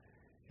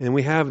 And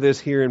we have this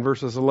here in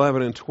verses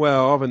 11 and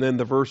 12, and then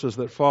the verses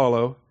that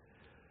follow.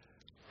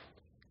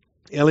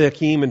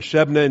 Eliakim and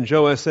Shebna and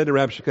Joash said to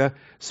Rabshakeh,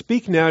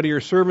 speak now to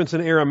your servants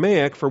in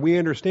Aramaic, for we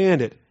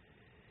understand it.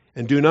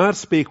 And do not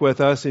speak with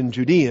us in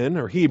Judean,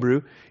 or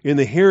Hebrew, in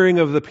the hearing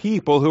of the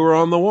people who are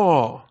on the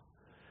wall.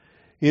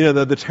 You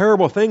know, the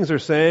terrible things they're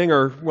saying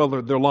are, well,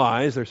 they're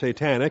lies, they're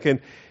satanic,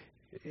 and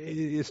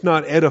it's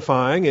not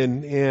edifying,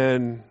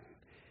 and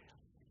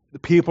the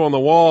people on the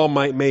wall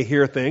may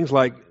hear things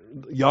like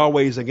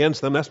Yahweh's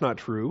against them. That's not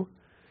true.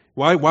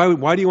 Why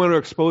do you want to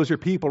expose your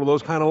people to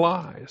those kind of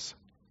lies?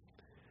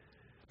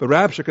 But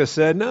Rabshakeh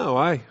said, no,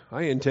 I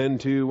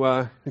intend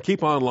to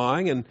keep on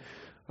lying, and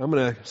I'm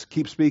going to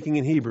keep speaking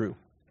in Hebrew.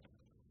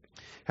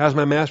 Has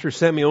my master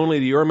sent me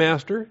only to your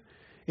master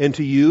and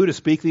to you to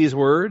speak these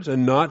words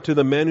and not to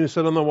the men who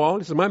sit on the wall?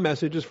 He said, my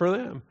message is for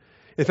them.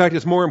 In fact,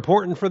 it's more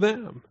important for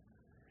them.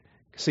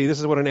 See, this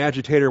is what an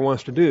agitator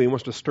wants to do. He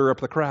wants to stir up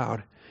the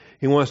crowd.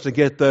 He wants to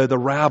get the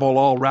rabble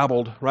all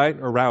rabbled, right?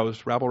 Or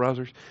roused,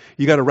 rabble-rousers.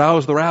 You got to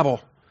rouse the rabble,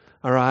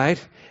 all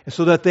right?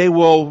 So that they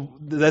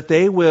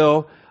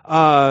will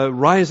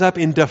rise up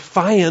in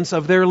defiance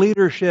of their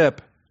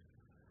leadership.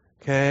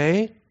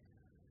 Okay?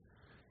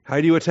 How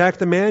do you attack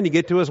the man? You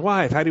get to his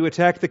wife. How do you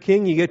attack the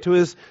king? You get to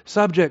his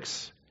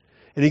subjects.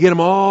 And you get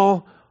them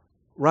all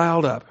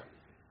riled up,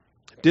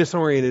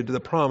 disoriented to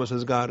the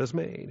promises God has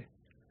made.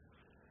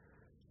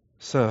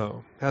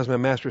 So, has my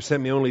master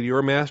sent me only to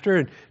your master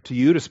and to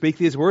you to speak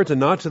these words, and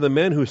not to the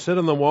men who sit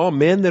on the wall,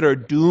 men that are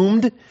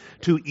doomed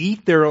to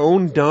eat their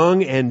own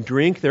dung and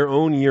drink their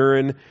own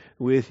urine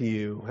with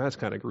you? That's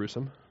kind of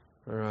gruesome.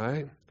 All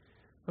right?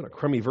 What a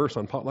crummy verse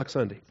on Potluck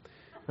Sunday.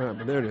 All right,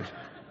 but there it is.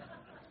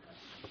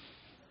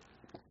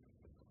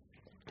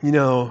 You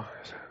know,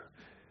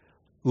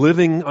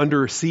 living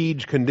under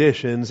siege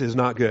conditions is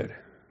not good,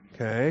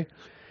 okay?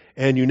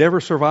 And you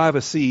never survive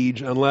a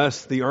siege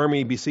unless the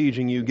army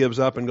besieging you gives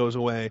up and goes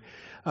away.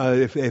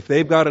 If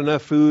they've got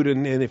enough food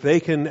and if they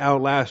can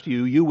outlast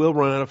you, you will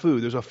run out of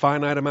food. There's a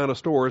finite amount of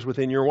stores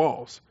within your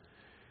walls.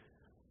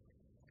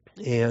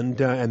 And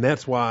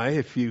that's why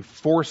if you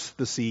force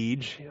the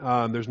siege,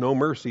 there's no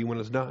mercy when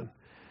it's done.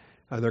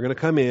 They're going to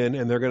come in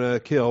and they're going to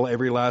kill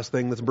every last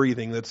thing that's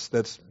breathing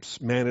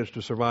that's managed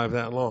to survive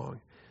that long.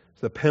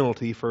 It's the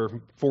penalty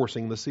for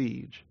forcing the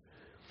siege.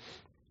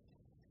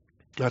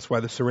 That's why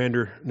the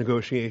surrender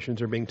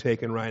negotiations are being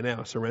taken right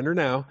now. Surrender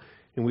now,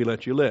 and we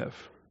let you live.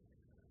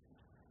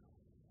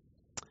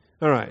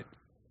 All right.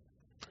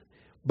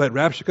 But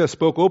Rabshakeh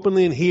spoke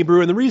openly in Hebrew,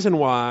 and the reason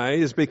why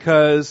is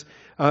because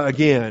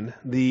Again,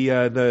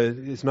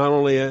 it's not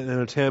only an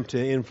attempt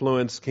to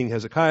influence King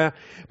Hezekiah,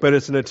 but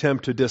it's an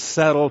attempt to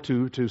dissettle,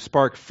 to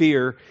spark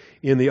fear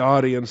in the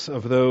audience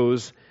of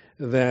those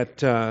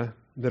that are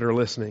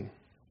listening.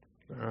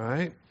 All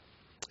right?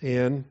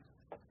 And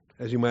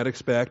as you might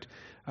expect,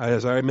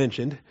 as I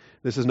mentioned,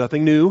 this is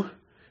nothing new.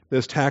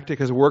 This tactic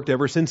has worked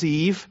ever since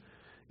Eve.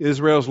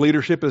 Israel's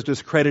leadership is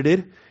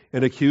discredited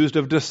and accused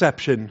of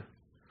deception.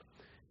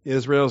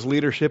 Israel's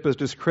leadership is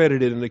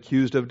discredited and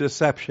accused of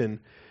deception.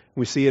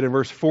 We see it in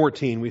verse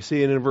 14. We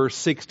see it in verse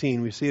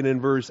 16. We see it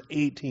in verse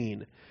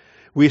 18.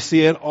 We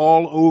see it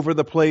all over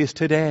the place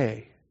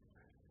today.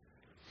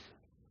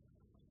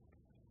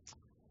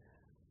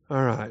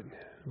 All right.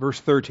 Verse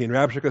 13.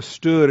 Rabshakeh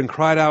stood and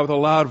cried out with a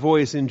loud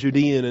voice in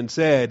Judean and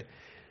said,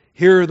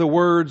 "Hear the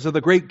words of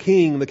the great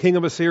king, the king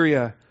of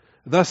Assyria.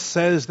 Thus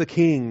says the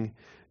king,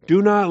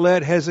 do not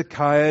let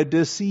Hezekiah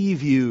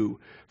deceive you,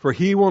 for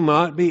he will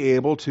not be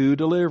able to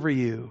deliver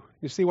you."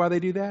 You see why they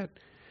do that?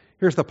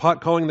 Here's the pot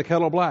calling the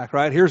kettle black,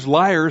 right? Here's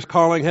liars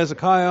calling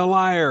Hezekiah a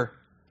liar.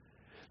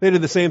 They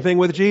did the same thing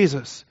with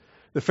Jesus.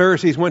 The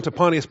Pharisees went to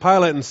Pontius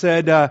Pilate and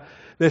said,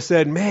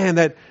 man,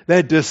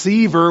 that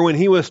deceiver, when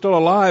he was still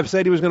alive,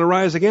 said he was going to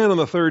rise again on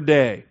the third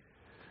day.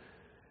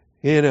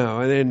 And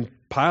then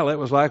Pilate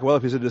was like, well,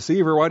 if he's a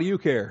deceiver, why do you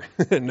care?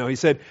 No, he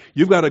said,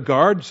 you've got a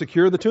guard,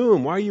 secure the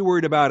tomb. Why are you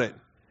worried about it?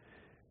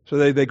 So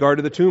they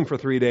guarded the tomb for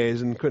 3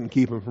 days and couldn't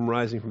keep him from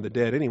rising from the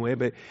dead anyway.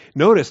 But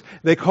notice,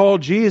 they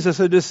called Jesus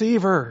a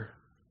deceiver.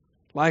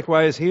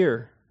 Likewise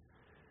here,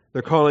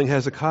 they're calling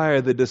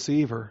Hezekiah the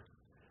deceiver.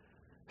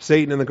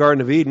 Satan in the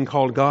Garden of Eden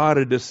called God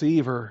a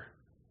deceiver,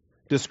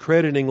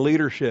 discrediting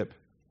leadership.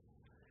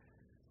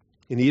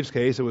 In Eve's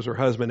case, it was her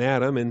husband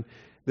Adam. In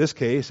this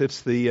case,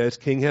 it's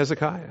King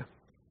Hezekiah,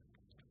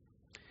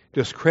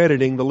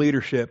 discrediting the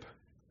leadership.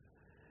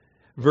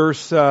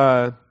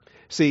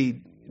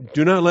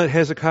 Do not let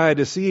Hezekiah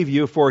deceive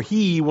you, for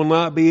he will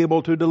not be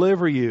able to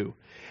deliver you.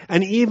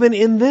 And even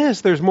in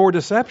this, there's more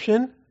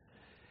deception.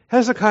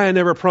 Hezekiah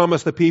never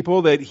promised the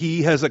people that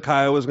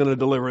Hezekiah, was going to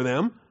deliver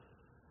them.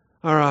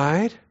 All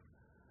right?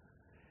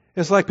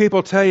 It's like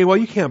people tell you, well,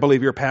 you can't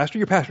believe your pastor.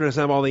 Your pastor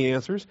doesn't have all the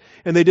answers.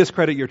 And they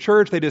discredit your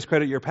church. They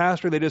discredit your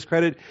pastor. They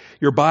discredit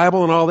your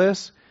Bible and all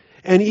this.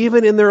 And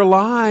even in their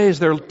lies,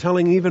 they're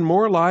telling even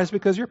more lies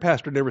because your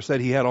pastor never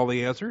said he had all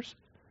the answers.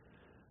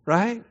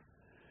 Right?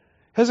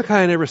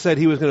 Hezekiah never said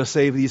he was going to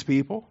save these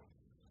people.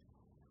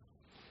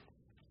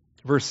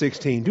 Verse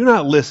 16, do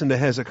not listen to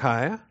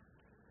Hezekiah.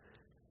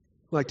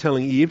 Like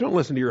telling Eve, don't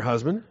listen to your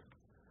husband.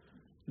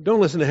 Don't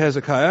listen to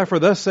Hezekiah, for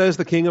thus says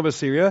the king of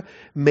Assyria,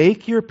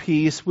 make your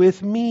peace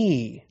with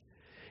me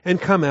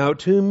and come out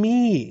to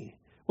me.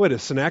 What,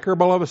 is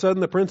Sennacherib all of a sudden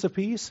the Prince of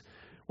Peace?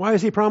 Why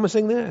is he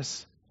promising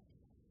this?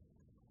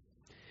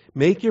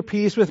 Make your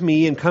peace with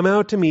me and come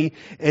out to me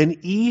and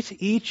eat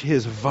each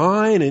his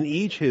vine and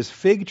each his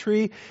fig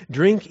tree,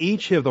 drink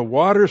each of the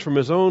waters from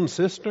his own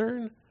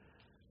cistern.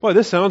 Boy,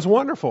 this sounds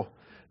wonderful.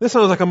 This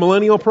sounds like a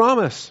millennial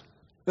promise.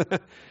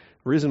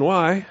 Reason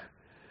why?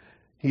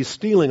 He's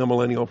stealing a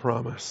millennial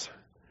promise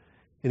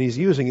and he's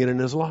using it in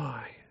his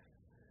lie.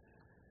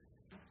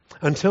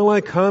 Until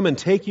I come and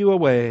take you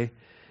away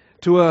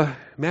to a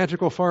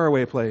magical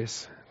faraway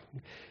place.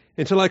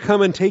 Until I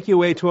come and take you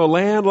away to a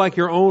land like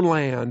your own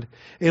land,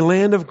 a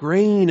land of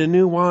grain and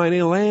new wine,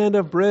 a land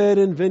of bread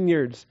and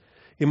vineyards.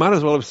 He might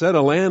as well have said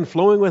a land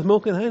flowing with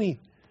milk and honey.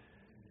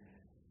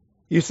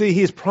 You see,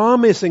 he's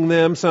promising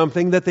them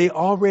something that they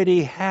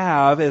already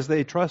have as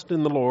they trust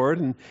in the Lord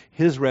and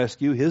his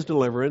rescue, his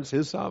deliverance,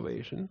 his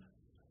salvation.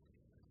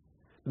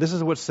 This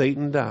is what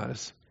Satan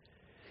does.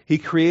 He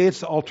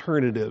creates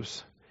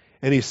alternatives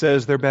and he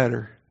says they're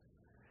better.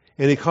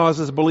 And he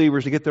causes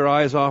believers to get their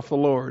eyes off the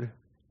Lord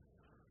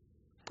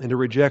and to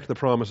reject the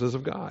promises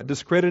of God,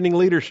 discrediting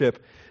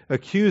leadership,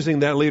 accusing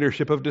that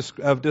leadership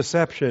of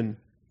deception.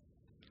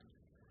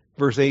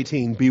 Verse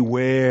 18,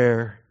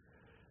 beware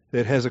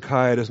that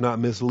Hezekiah does not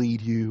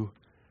mislead you,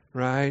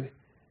 right? You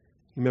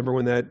remember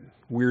when that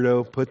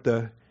weirdo put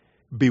the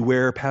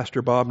beware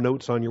Pastor Bob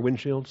notes on your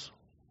windshields?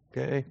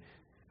 Okay?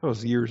 That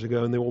was years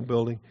ago in the old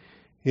building.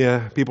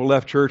 Yeah, people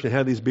left church and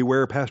had these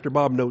beware Pastor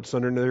Bob notes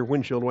under their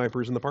windshield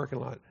wipers in the parking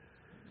lot.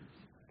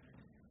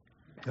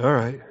 All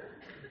right.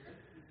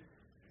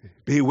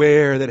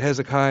 Beware that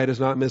Hezekiah does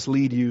not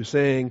mislead you,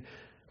 saying,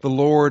 the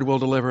Lord will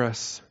deliver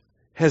us.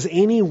 Has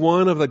any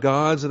one of the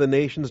gods of the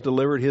nations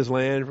delivered his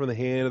land from the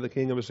hand of the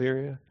king of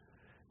Assyria?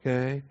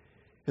 Okay.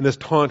 And this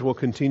taunt will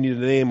continue to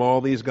name all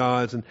these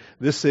gods. And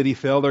this city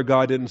fell, their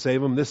God didn't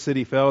save them. This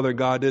city fell, their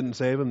God didn't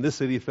save them. This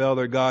city fell,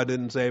 their God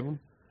didn't save them.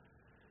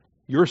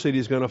 Your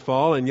city's going to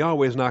fall, and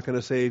Yahweh's not going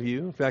to save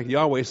you. In fact,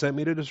 Yahweh sent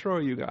me to destroy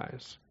you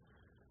guys.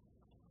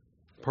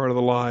 Part of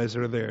the lies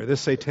that are there.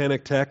 This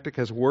satanic tactic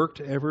has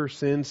worked ever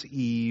since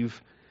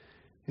Eve.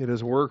 It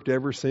has worked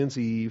ever since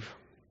Eve.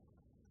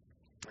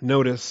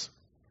 Notice,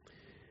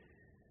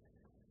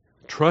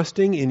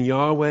 trusting in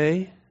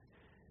Yahweh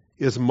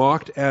is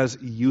mocked as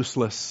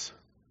useless.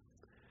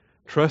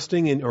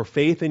 Trusting in or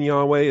faith in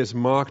Yahweh is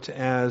mocked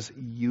as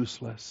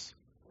useless.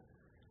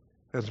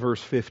 That's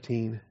verse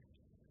 15.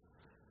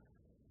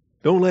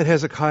 Don't let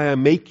Hezekiah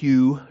make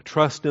you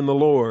trust in the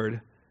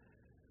Lord,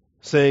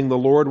 saying, the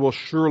Lord will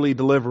surely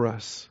deliver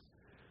us.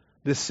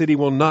 This city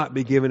will not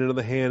be given into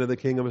the hand of the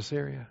king of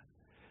Assyria.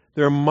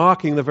 They're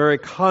mocking the very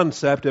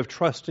concept of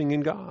trusting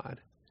in God.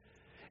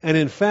 And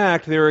in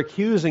fact, they're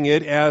accusing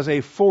it as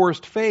a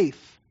forced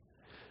faith.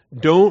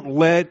 Don't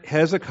let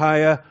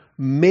Hezekiah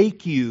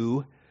make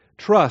you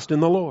trust in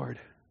the Lord.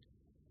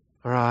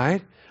 All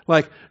right?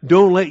 Like,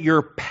 don't let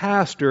your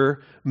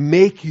pastor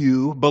make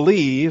you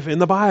believe in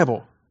the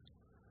Bible.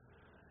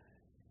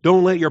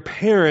 Don't let your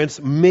parents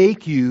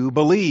make you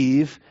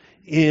believe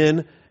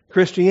in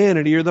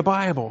Christianity or the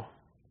Bible.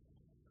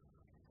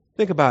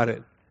 Think about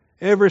it.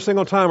 Every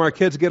single time our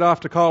kids get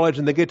off to college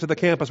and they get to the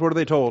campus, what are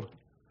they told?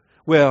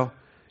 Well,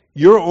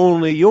 you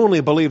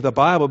only believe the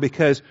Bible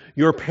because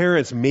your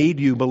parents made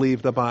you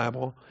believe the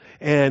Bible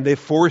and they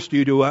forced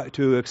you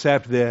to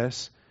accept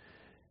this,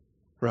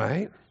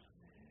 right?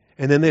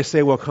 And then they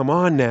say, well, come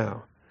on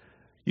now.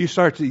 You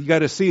got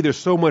to see there's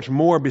so much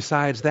more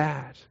besides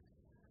that.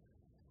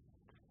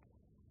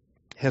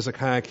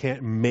 Hezekiah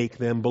can't make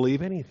them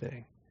believe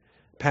anything.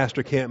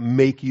 Pastor can't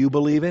make you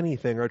believe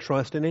anything or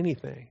trust in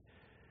anything.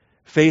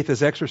 Faith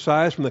is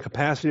exercised from the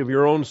capacity of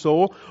your own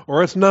soul,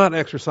 or it's not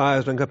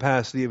exercised in the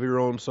capacity of your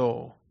own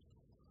soul.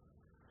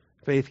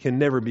 Faith can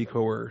never be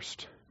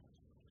coerced.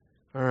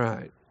 All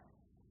right.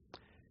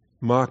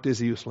 Mocked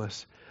is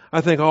useless.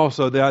 I think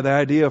also the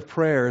idea of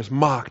prayer is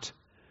mocked.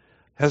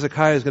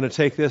 Hezekiah is going to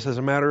take this as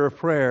a matter of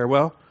prayer.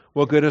 Well,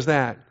 what good is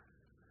that?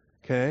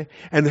 Okay?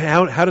 And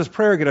how does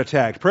prayer get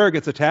attacked? Prayer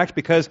gets attacked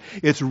because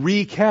it's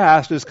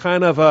recast as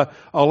kind of a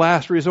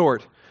last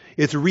resort.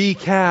 It's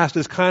recast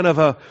as kind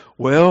of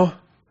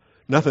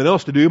nothing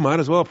else to do, might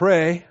as well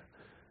pray.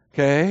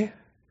 Okay?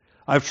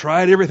 I've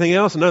tried everything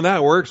else and none of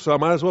that works, so I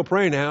might as well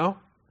pray now.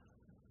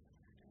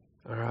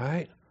 All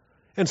right?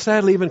 And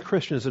sadly, even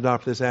Christians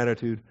adopt this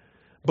attitude.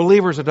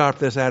 Believers adopt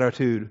this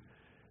attitude.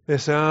 They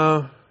say,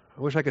 I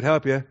wish I could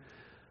help you,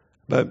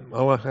 but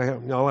all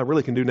I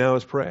really can do now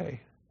is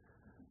pray.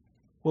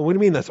 Well, what do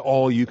you mean that's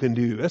all you can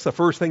do? That's the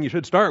first thing you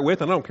should start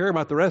with, and I don't care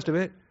about the rest of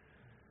it.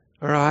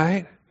 All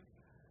right?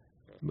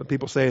 But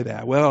people say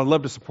that. Well, I'd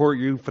love to support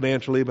you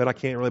financially, but I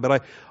can't really.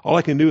 But all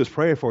I can do is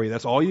pray for you.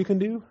 That's all you can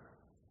do?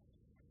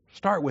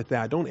 Start with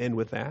that. Don't end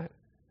with that.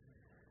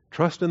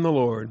 Trust in the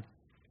Lord.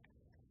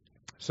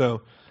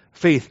 So,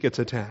 faith gets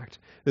attacked.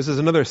 This is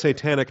another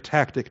satanic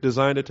tactic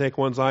designed to take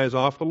one's eyes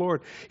off the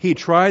Lord. He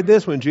tried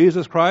this when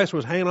Jesus Christ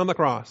was hanging on the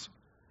cross.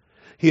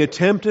 He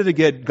attempted to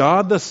get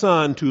God the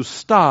Son to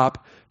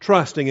stop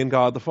trusting in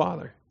God the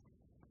Father.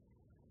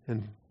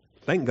 And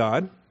thank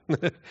God,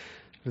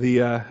 the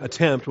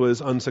attempt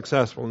was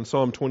unsuccessful. In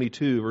Psalm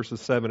 22, verses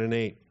 7 and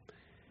 8.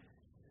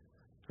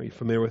 Are you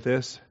familiar with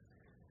this?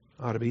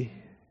 Ought to be.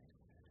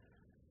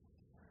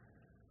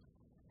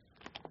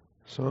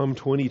 Psalm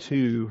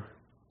 22,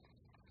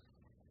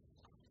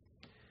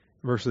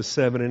 verses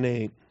 7 and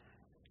 8.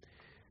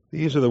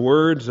 These are the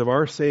words of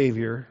our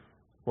Savior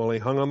while He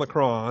hung on the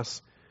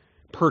cross,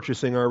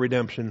 purchasing our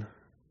redemption.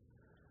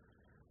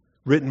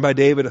 Written by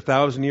David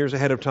 1,000 years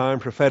ahead of time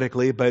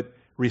prophetically, but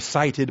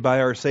recited by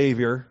our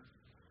Savior.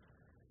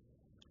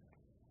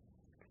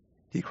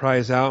 He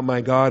cries out, my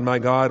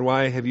God,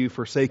 why have you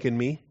forsaken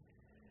me?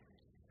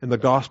 And the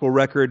gospel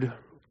record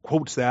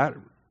quotes that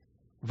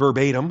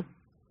verbatim.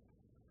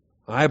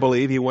 I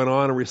believe he went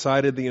on and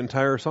recited the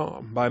entire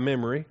psalm by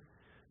memory.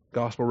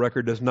 Gospel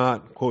record does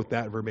not quote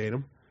that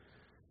verbatim.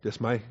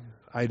 Just my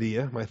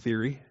idea, my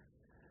theory.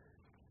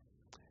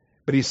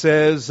 But he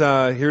says,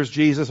 here's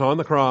Jesus on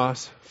the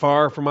cross,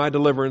 far from my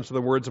deliverance are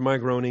the words of my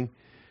groaning.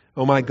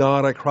 Oh my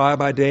God, I cry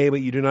by day,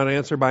 but you do not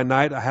answer. By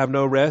night I have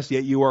no rest,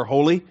 yet you are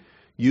holy,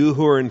 you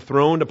who are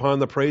enthroned upon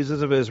the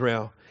praises of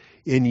Israel.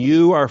 In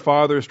you our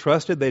fathers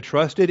trusted, they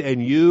trusted,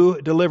 and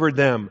you delivered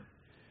them.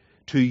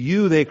 To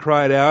you they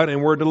cried out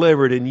and were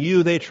delivered. In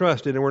you they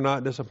trusted and were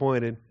not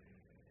disappointed.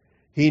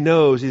 He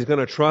knows he's going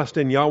to trust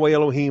in Yahweh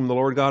Elohim, the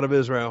Lord God of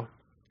Israel.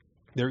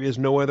 There is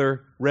no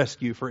other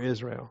rescue for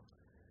Israel.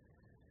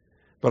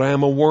 But I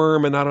am a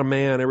worm and not a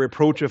man, a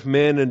reproach of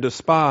men and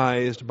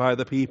despised by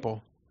the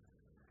people.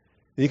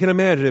 You can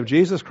imagine if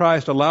Jesus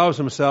Christ allows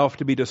himself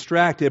to be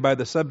distracted by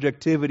the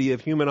subjectivity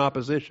of human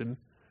opposition,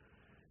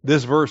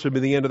 this verse would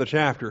be the end of the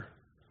chapter,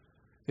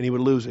 and he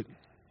would lose it.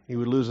 He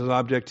would lose his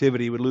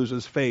objectivity. He would lose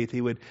his faith. He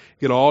would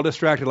get all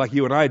distracted like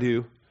you and I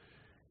do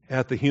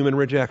at the human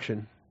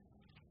rejection.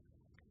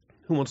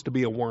 Who wants to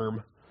be a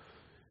worm?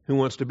 Who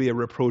wants to be a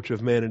reproach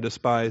of men and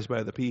despised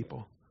by the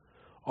people?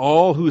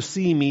 All who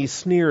see me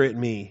sneer at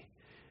me.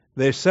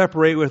 They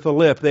separate with the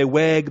lip. They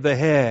wag the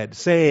head,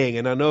 saying,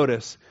 and now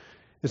notice,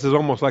 this is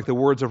almost like the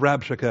words of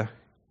Rabshakeh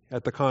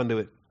at the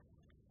conduit.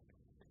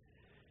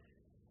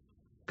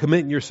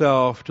 Commit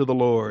yourself to the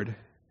Lord.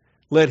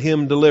 Let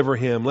him deliver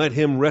him. Let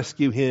him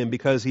rescue him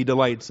because he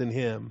delights in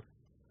him.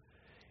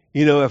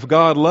 You know, if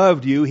God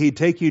loved you, he'd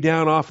take you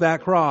down off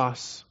that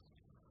cross.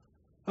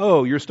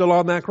 Oh, you're still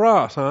on that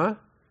cross, huh?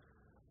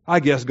 I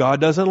guess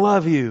God doesn't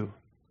love you.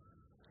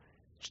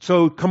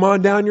 So come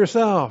on down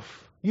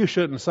yourself. You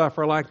shouldn't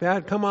suffer like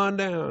that. Come on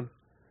down.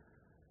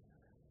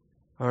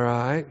 All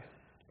right?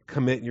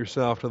 Commit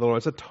yourself to the Lord.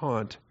 It's a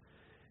taunt.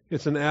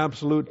 It's an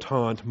absolute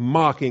taunt,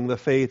 mocking the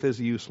faith as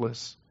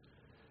useless.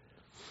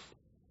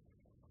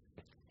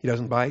 He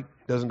doesn't bite,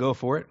 doesn't go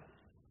for it.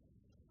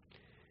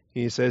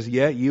 He says,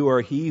 "Yet you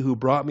are he who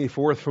brought me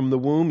forth from the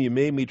womb. You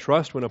made me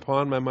trust when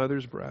upon my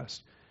mother's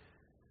breast."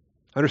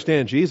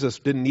 Understand, Jesus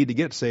didn't need to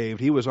get saved.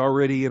 He was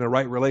already in a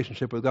right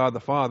relationship with God the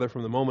Father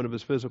from the moment of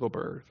his physical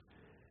birth.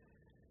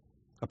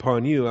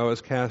 "Upon you I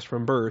was cast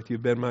from birth.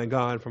 You've been my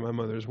God from my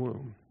mother's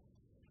womb."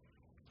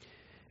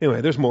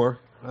 Anyway, there's more.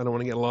 I don't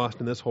want to get lost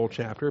in this whole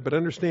chapter, but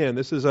understand,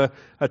 this is a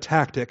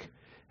tactic.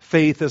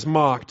 Faith is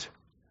mocked,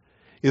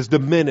 is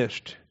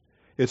diminished,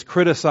 it's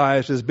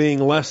criticized as being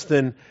less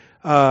than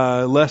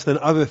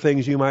other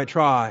things you might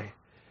try.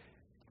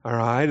 All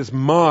right? It's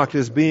mocked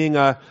as being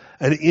an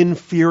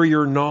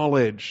inferior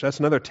knowledge. That's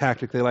another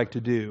tactic they like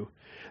to do.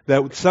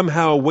 That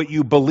somehow what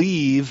you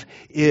believe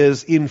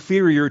is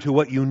inferior to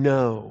what you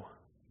know.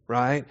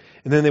 Right?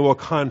 And then they will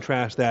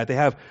contrast that. They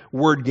have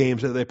word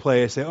games that they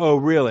play. They say, "Oh,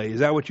 really?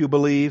 Is that what you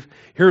believe?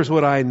 Here's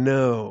what I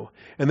know."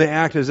 And they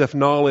act as if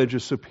knowledge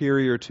is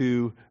superior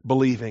to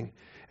believing,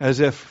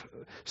 as if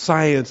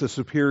science is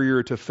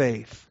superior to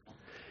faith.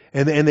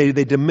 And they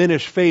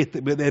diminish faith,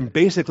 and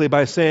basically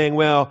by saying,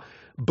 well,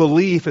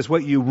 belief is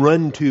what you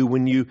run to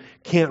when you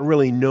can't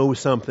really know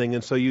something,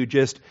 and so you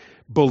just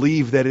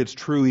believe that it's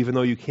true even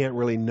though you can't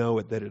really know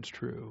it that it's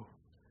true.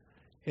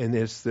 And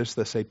it's this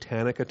the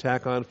satanic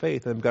attack on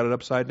faith. They've got it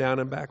upside down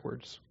and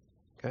backwards.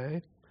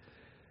 Okay?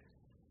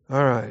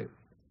 All right.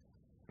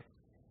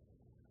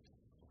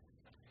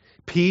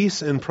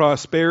 Peace and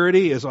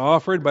prosperity is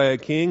offered by a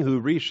king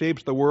who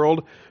reshapes the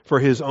world for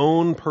his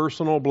own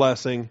personal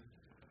blessing,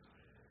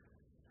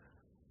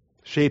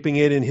 shaping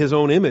it in his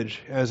own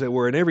image, as it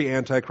were. And every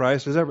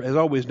Antichrist has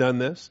always done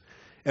this.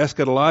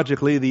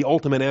 Eschatologically, the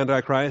ultimate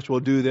Antichrist will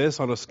do this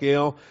on a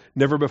scale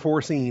never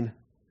before seen,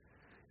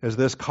 as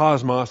this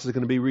cosmos is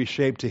going to be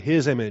reshaped to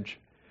his image,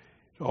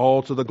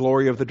 all to the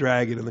glory of the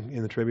dragon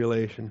in the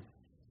tribulation.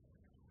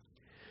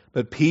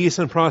 But peace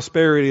and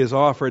prosperity is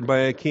offered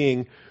by a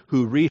king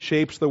who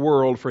reshapes the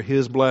world for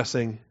his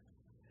blessing.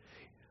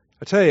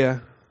 I tell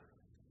you,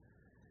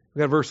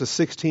 we've got verses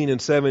 16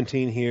 and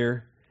 17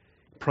 here,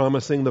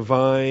 promising the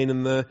vine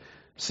and the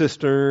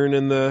cistern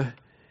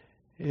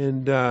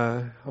and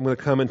I'm going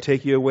to come and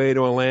take you away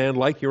to a land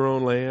like your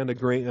own land,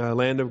 a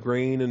land of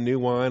grain and new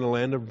wine, a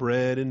land of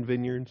bread and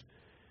vineyards.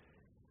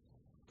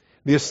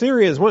 The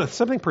Assyrians,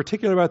 something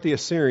particular about the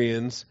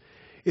Assyrians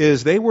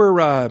is they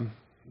were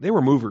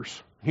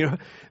movers. You know,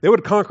 they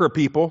would conquer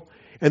people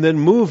and then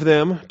move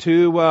them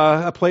to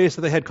a place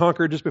that they had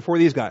conquered just before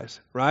these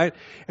guys, right?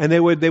 And they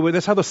would.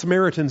 That's how the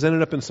Samaritans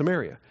ended up in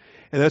Samaria.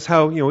 And that's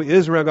how,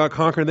 Israel got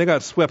conquered and they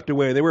got swept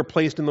away. They were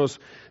placed in those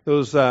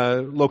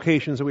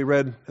locations that we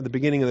read at the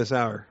beginning of this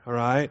hour, all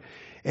right?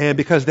 And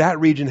because that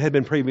region had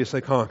been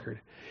previously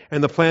conquered.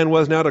 And the plan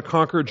was now to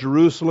conquer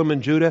Jerusalem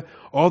and Judah.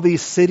 All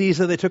these cities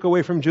that they took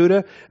away from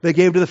Judah, they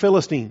gave to the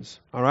Philistines,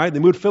 all right? They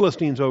moved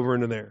Philistines over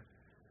into there.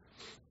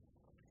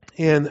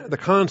 And the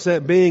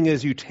concept being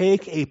is you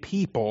take a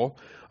people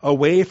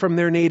away from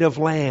their native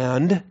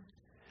land.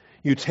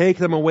 You take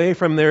them away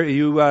from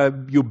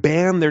you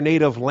ban their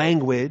native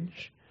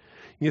language.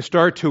 You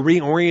start to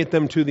reorient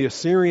them to the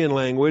Assyrian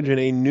language in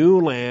a new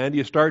land.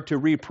 You start to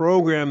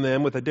reprogram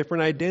them with a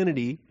different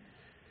identity,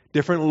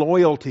 different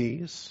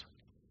loyalties.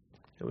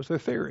 It was their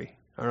theory,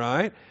 all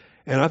right?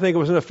 And I think it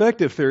was an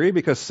effective theory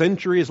because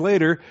centuries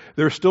later,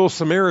 there's still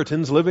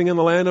Samaritans living in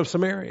the land of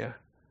Samaria.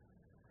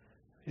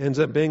 It ends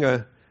up being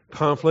a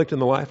conflict in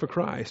the life of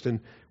Christ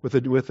and with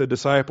the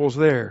disciples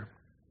there.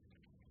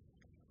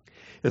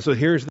 And so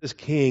here's this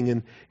king,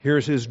 and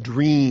here's his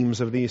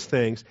dreams of these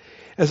things.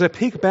 As I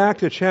peek back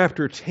to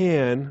chapter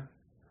 10,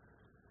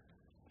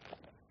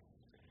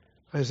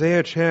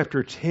 Isaiah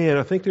chapter 10,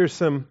 I think there's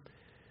some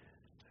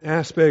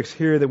aspects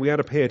here that we ought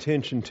to pay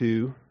attention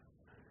to.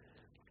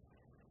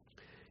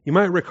 You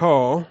might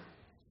recall,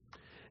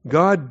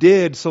 God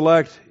did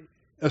select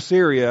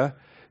Assyria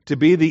to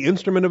be the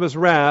instrument of his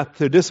wrath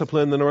to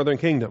discipline the northern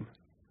kingdom,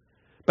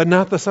 but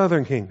not the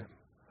southern kingdom.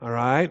 All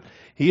right?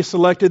 He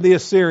selected the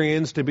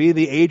Assyrians to be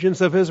the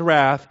agents of his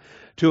wrath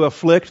to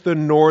afflict the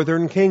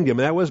northern kingdom.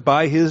 That was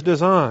by his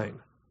design,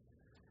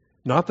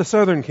 not the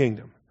southern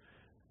kingdom.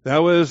 That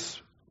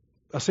was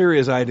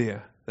Assyria's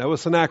idea. That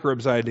was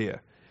Sennacherib's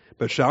idea.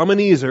 But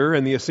Shalmaneser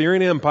and the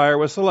Assyrian Empire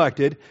was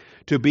selected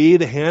to be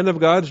the hand of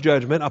God's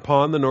judgment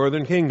upon the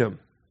northern kingdom.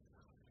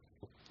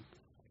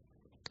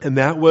 And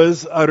that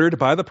was uttered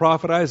by the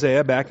prophet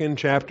Isaiah back in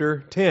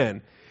chapter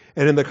 10.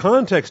 And in the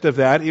context of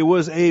that, it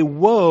was a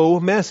woe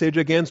message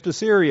against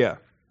Assyria.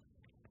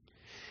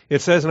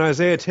 It says in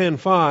Isaiah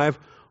 10:5,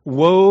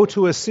 "Woe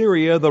to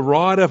Assyria, the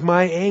rod of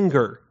my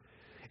anger,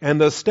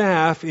 and the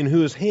staff in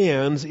whose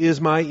hands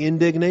is my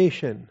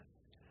indignation."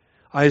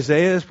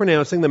 Isaiah is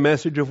pronouncing the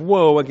message of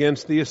woe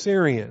against the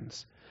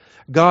Assyrians.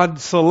 God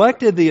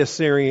selected the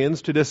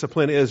Assyrians to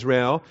discipline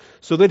Israel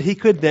so that he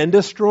could then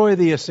destroy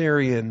the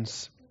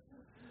Assyrians.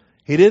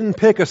 He didn't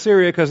pick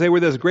Assyria because they were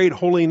this great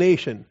holy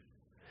nation.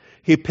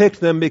 He picked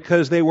them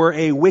because they were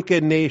a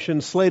wicked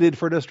nation slated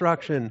for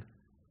destruction.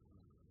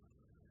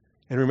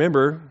 And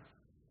remember,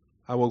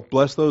 I will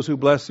bless those who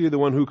bless you. The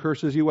one who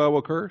curses you, I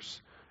will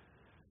curse.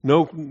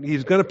 No,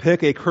 he's going to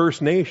pick a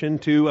cursed nation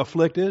to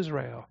afflict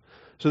Israel,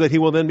 so that he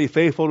will then be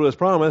faithful to his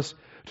promise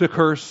to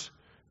curse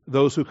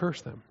those who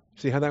curse them.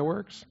 See how that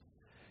works?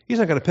 He's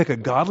not going to pick a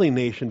godly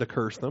nation to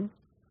curse them.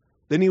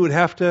 Then he would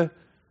have to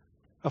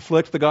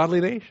afflict the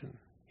godly nation.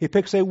 He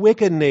picks a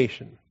wicked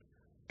nation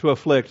to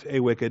afflict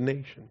a wicked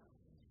nation.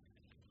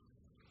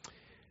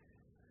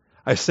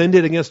 I send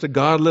it against a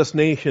godless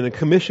nation and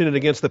commission it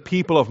against the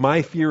people of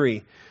my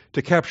fury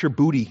to capture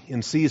booty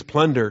and seize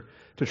plunder,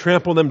 to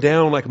trample them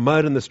down like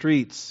mud in the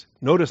streets.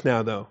 Notice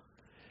now, though,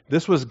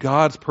 this was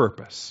God's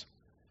purpose.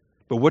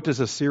 But what does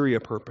Assyria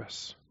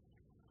purpose?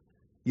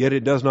 Yet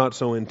it does not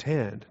so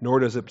intend, nor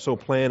does it so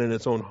plan in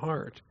its own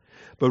heart.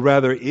 But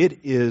rather it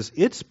is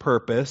its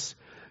purpose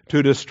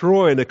to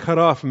destroy and to cut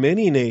off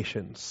many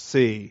nations.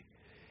 See,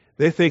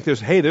 they think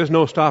there's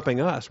no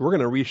stopping us. We're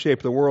going to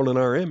reshape the world in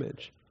our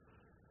image.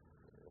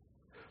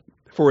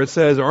 For it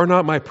says, are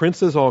not my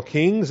princes all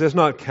kings? Is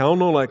not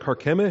Calno like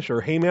Carchemish,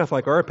 or Hamath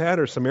like Arpad,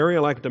 or Samaria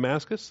like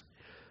Damascus?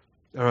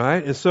 All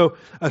right, and so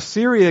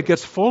Assyria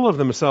gets full of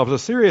themselves.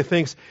 Assyria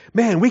thinks,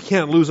 man, we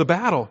can't lose a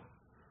battle.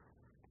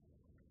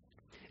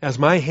 As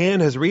my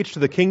hand has reached to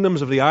the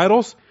kingdoms of the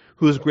idols,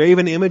 whose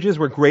graven images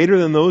were greater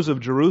than those of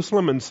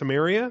Jerusalem and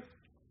Samaria,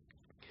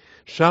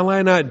 shall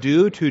I not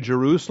do to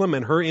Jerusalem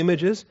and her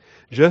images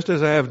just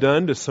as I have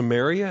done to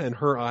Samaria and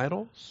her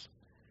idols?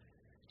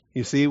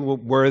 You see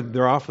where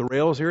they're off the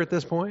rails here at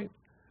this point?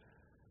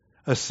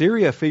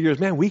 Assyria figures,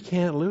 man, we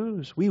can't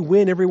lose. We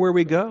win everywhere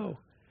we go.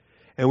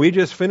 And we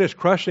just finished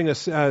crushing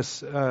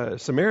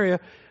Samaria.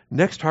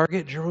 Next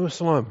target,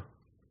 Jerusalem.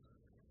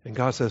 And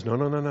God says,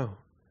 no.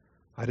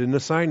 I didn't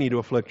assign you to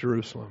afflict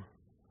Jerusalem.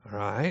 All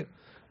right?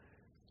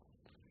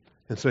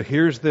 And so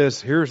here's the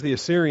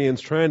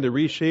Assyrians trying to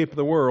reshape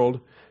the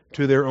world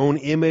to their own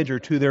image or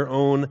to their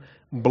own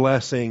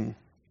blessing.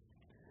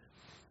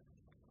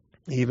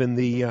 Even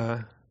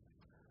the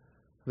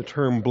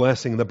term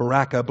blessing, the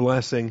Baraka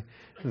blessing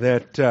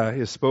that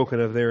is spoken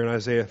of there in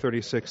Isaiah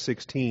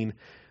 36:16,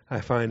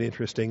 I find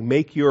interesting.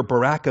 Make your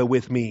Baraka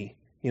with me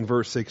in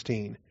verse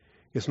 16.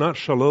 It's not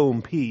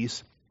shalom,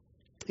 peace.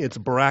 It's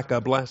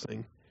Baraka,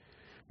 blessing.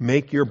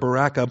 Make your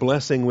Baraka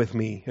blessing with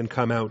me and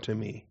come out to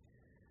me.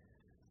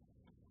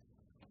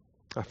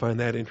 I find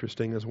that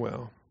interesting as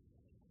well.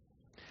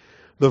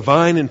 The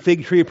vine and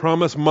fig tree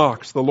promise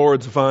mocks the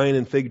Lord's vine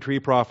and fig tree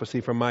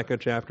prophecy from Micah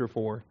chapter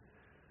 4.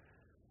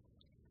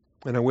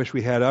 And I wish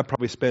we had. I'd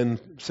probably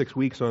spend 6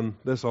 weeks on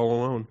this all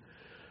alone.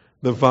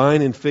 The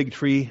vine and fig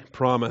tree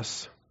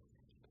promise.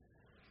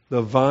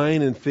 The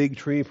vine and fig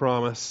tree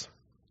promise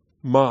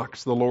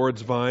mocks the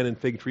Lord's vine and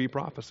fig tree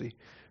prophecy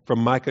from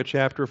Micah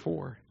chapter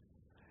 4.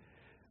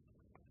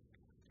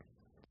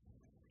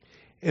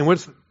 And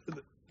what's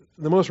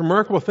the most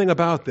remarkable thing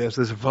about this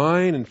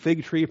vine and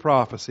fig tree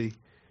prophecy,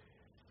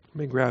 let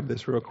me grab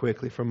this real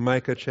quickly from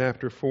Micah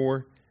chapter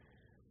 4.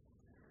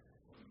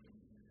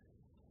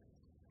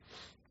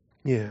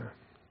 Yeah.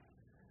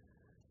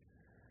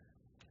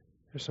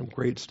 There's some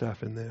great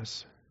stuff in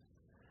this.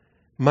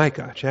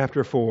 Micah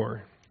chapter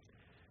 4.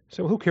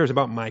 So who cares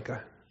about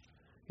Micah?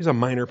 He's a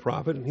minor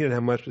prophet, and he didn't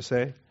have much to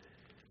say.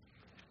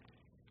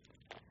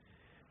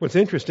 What's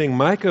interesting,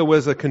 Micah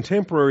was a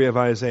contemporary of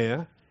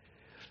Isaiah.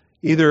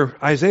 Either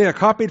Isaiah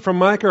copied from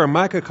Micah or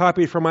Micah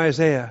copied from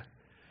Isaiah,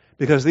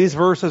 because these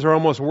verses are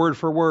almost word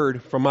for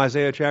word from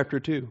Isaiah chapter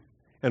 2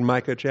 and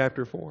Micah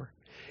chapter 4,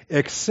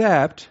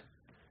 except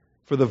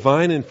for the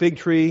vine and fig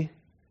tree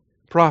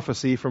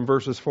prophecy from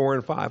verses 4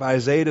 and 5.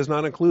 Isaiah does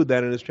not include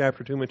that in his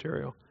chapter 2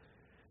 material,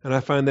 and I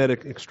find that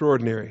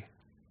extraordinary.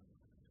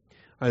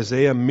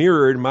 Isaiah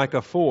mirrored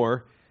Micah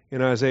 4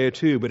 in Isaiah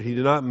 2, but he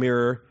did not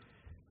mirror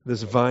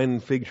this vine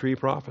and fig tree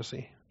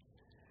prophecy.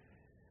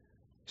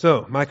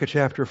 So, Micah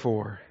chapter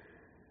 4.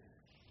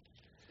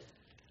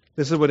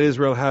 This is what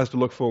Israel has to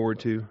look forward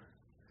to.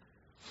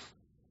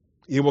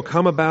 It will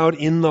come about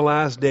in the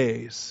last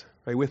days.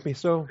 Are you with me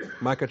still?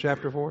 Micah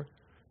chapter 4?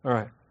 All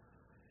right.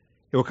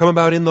 It will come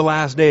about in the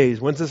last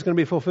days. When's this going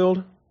to be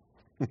fulfilled?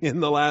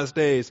 In the last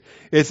days.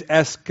 It's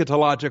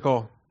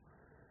eschatological.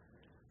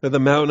 That the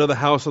mountain of the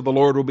house of the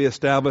Lord will be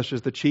established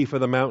as the chief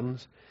of the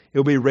mountains. It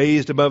will be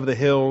raised above the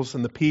hills,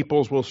 and the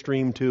peoples will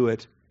stream to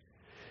it.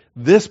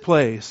 This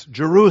place,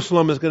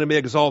 Jerusalem, is going to be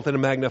exalted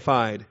and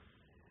magnified.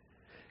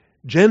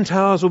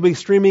 Gentiles will be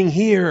streaming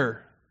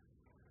here.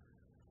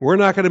 We're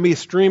not going to be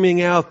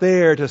streaming out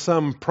there to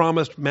some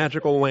promised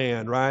magical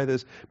land, right?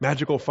 This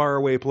magical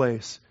faraway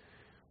place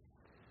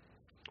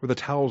where the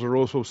towels are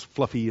also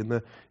fluffy and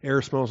the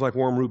air smells like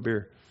warm root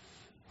beer.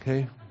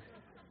 Okay?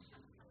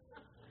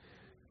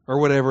 Or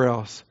whatever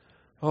else.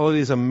 All of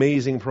these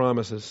amazing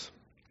promises.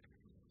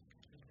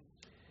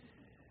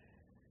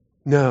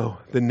 No,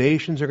 the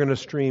nations are going to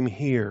stream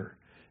here.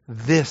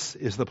 This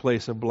is the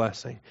place of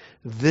blessing.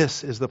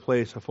 This is the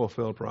place of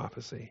fulfilled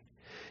prophecy.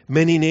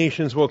 Many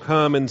nations will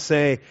come and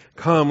say,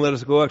 come, let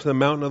us go up to the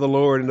mountain of the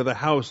Lord and to the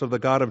house of the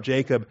God of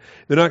Jacob.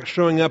 They're not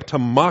showing up to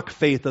mock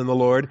faith in the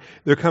Lord.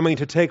 They're coming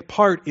to take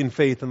part in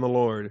faith in the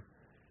Lord.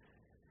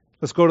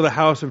 Let's go to the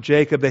house of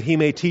Jacob that he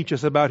may teach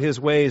us about his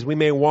ways. We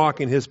may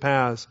walk in his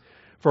paths.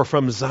 For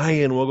from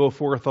Zion will go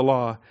forth the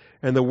law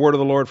and the word of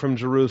the Lord from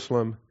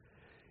Jerusalem.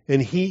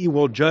 And he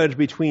will judge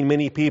between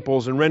many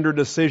peoples and render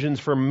decisions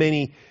for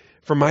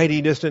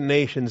mighty distant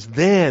nations.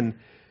 Then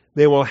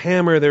they will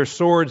hammer their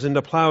swords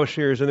into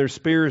plowshares and their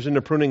spears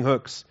into pruning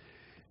hooks.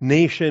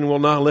 Nation will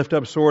not lift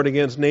up sword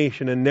against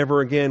nation, and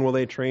never again will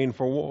they train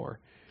for war.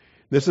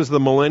 This is the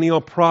millennial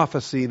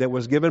prophecy that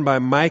was given by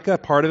Micah.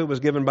 Part of it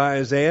was given by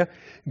Isaiah,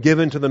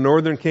 given to the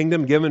northern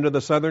kingdom, given to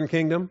the southern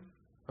kingdom.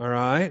 All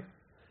right?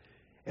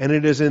 And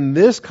it is in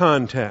this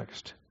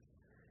context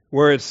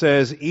where it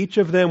says, each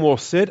of them will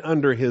sit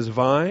under his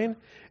vine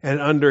and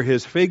under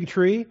his fig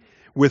tree,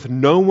 with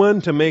no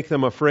one to make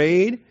them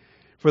afraid,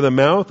 for the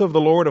mouth of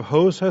the Lord of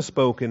hosts has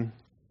spoken.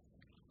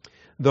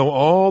 Though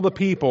all the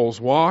peoples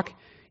walk,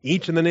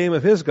 each in the name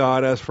of his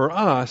God, as for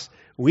us,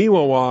 we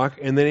will walk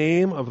in the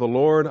name of the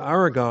Lord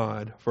our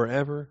God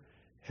forever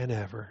and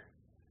ever.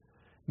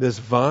 This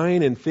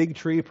vine and fig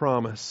tree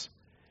promise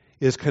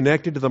is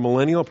connected to the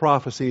millennial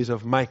prophecies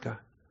of Micah.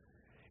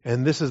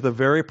 And this is the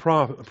very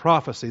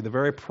prophecy, the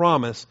very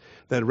promise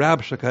that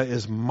Rabshakeh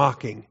is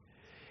mocking.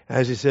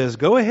 As he says,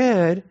 go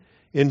ahead,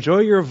 enjoy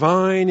your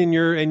vine and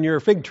your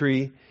fig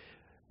tree,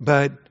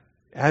 but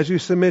as you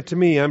submit to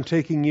me, I'm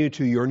taking you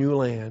to your new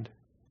land.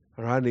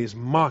 All right? And he's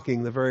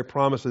mocking the very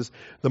promises,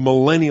 the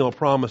millennial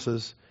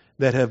promises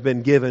that have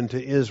been given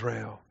to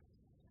Israel,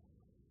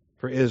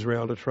 for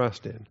Israel to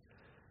trust in.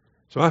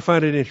 So I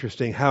find it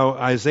interesting how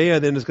Isaiah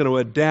then is going to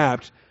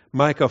adapt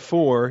Micah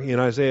 4 in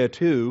Isaiah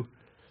 2.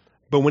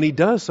 But when he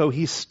does so,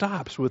 he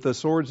stops with the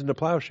swords into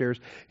plowshares.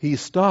 He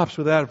stops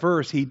with that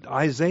verse.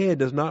 Isaiah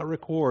does not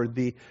record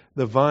the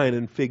vine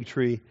and fig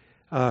tree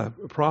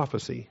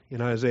prophecy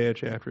in Isaiah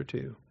chapter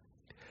 2,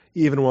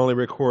 even while he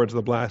records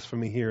the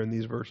blasphemy here in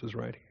these verses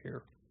right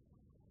here.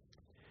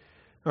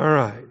 All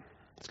right,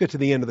 let's get to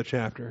the end of the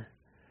chapter.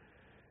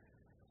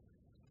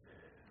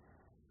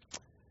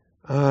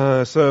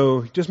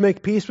 So just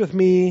make peace with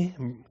me,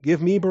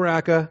 give me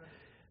Barakah,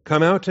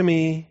 come out to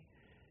me,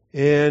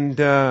 and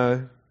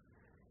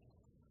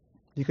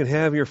you can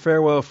have your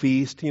farewell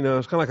feast. You know,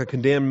 it's kind of like a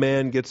condemned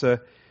man gets a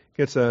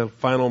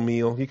final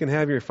meal. You can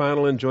have your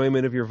final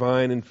enjoyment of your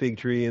vine and fig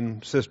tree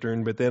and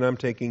cistern, but then I'm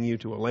taking you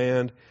to a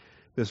land,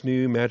 this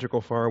new magical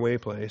faraway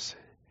place.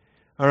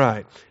 All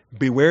right.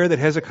 Beware that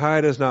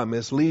Hezekiah does not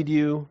mislead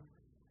you.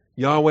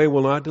 Yahweh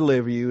will not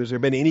deliver you. Has there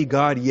been any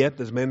God yet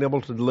that's been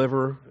able to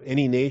deliver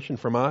any nation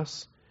from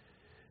us?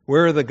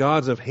 Where are the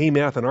gods of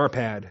Hamath and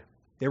Arpad?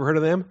 You ever heard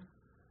of them?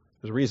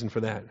 There's a reason for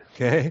that.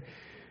 Okay.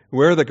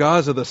 Where are the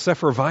gods of the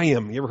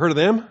Sepharvaim? You ever heard of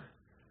them?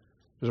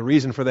 There's a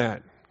reason for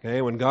that. Okay,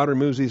 when God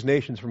removes these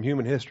nations from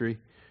human history,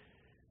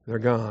 they're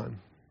gone.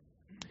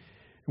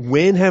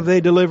 When have they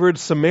delivered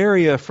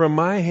Samaria from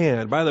my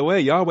hand? By the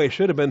way, Yahweh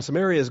should have been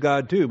Samaria's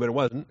God too, but it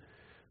wasn't.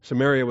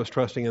 Samaria was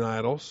trusting in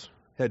idols,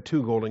 had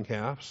 2 golden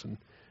calves and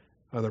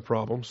other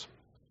problems.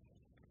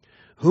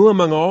 Who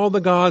among all the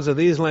gods of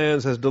these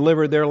lands has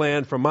delivered their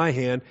land from my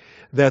hand,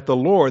 that the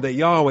Lord, that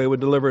Yahweh would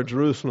deliver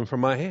Jerusalem from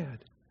my hand?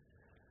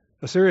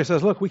 Assyria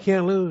says, look, we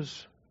can't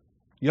lose.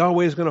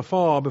 Yahweh is going to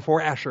fall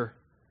before Asher.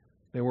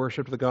 They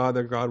worshipped the god.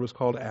 Their god was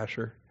called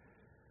Asher.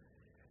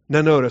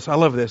 Now notice, I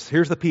love this.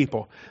 Here's the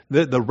people.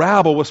 The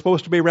rabble was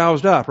supposed to be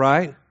roused up,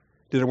 right?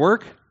 Did it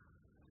work?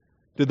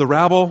 Did the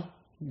rabble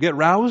get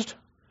roused?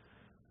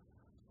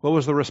 What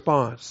was the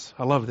response?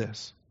 I love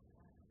this.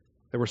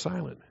 They were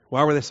silent.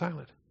 Why were they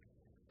silent?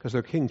 Because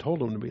their king told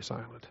them to be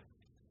silent.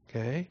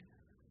 Okay?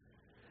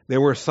 They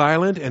were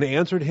silent and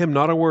answered him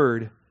not a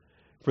word.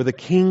 For the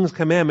king's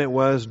commandment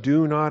was,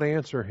 do not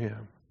answer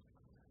him.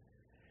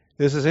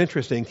 This is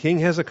interesting. King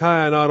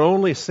Hezekiah not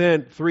only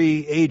sent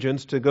 3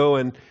 agents to go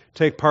and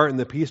take part in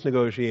the peace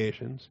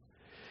negotiations,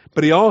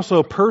 but he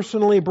also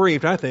personally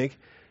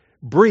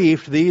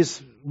briefed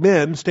these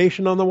men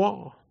stationed on the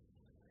wall.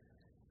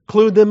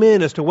 Clued them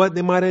in as to what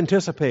they might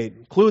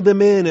anticipate. Clued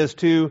them in as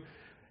to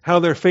how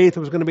their faith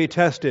was going to be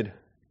tested.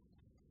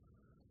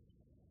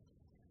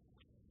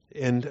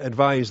 And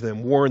advised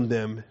them, warned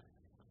them,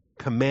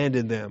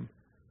 commanded them.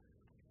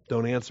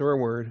 Don't answer a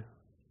word.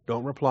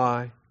 Don't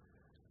reply.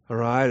 All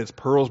right, it's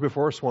pearls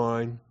before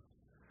swine.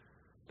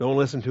 Don't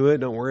listen to it.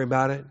 Don't worry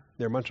about it.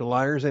 They're a bunch of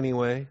liars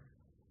anyway.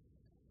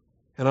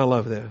 And I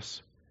love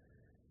this.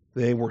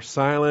 They were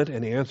silent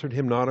and answered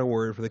him not a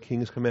word, for the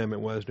king's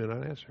commandment was, do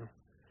not answer him.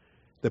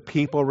 The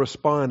people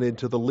responded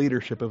to the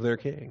leadership of their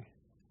king. And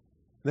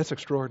that's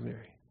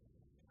extraordinary.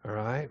 All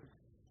right?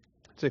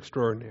 It's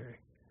extraordinary.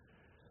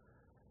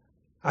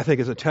 I think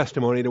it's a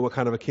testimony to what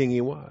kind of a king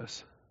he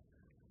was.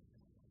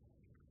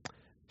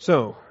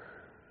 So,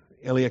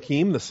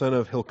 Eliakim, the son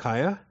of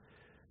Hilkiah,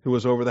 who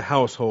was over the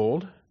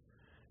household,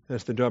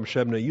 that's the job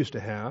Shebna used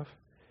to have,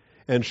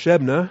 and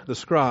Shebna, the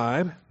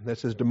scribe,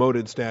 that's his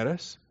demoted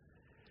status,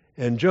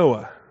 and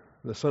Joah,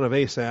 the son of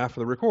Asaph,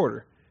 the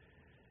recorder.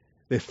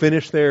 They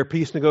finish their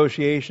peace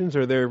negotiations,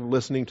 or they're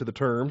listening to the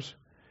terms.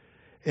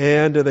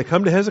 And they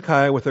come to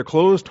Hezekiah with their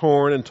clothes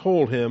torn and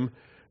told him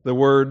the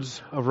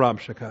words of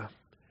Rabshakeh.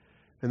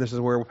 And this is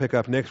where we'll pick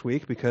up next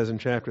week, because in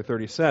chapter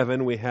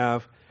 37 we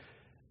have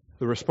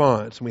the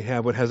response. We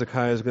have what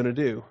Hezekiah is going to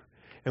do.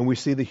 And we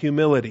see the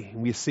humility.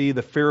 We see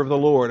the fear of the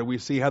Lord. And we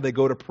see how they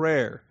go to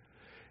prayer.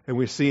 And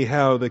we see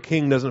how the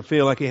king doesn't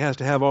feel like he has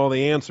to have all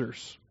the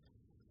answers.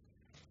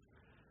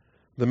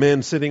 The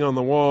men sitting on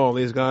the wall,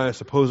 these guys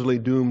supposedly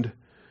doomed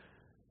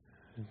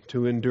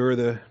to endure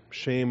the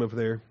shame of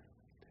their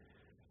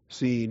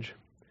siege.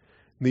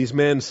 These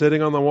men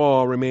sitting on the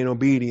wall remain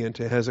obedient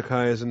to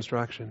Hezekiah's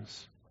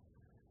instructions.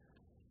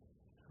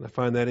 And I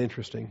find that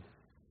interesting.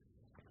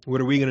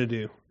 What are we going to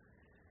do?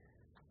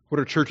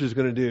 What are churches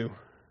going to do?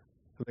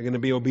 Are they going to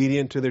be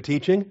obedient to their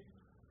teaching?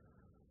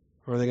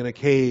 Or are they going to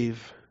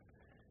cave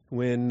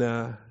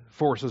when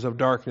forces of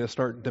darkness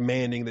start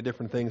demanding that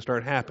different things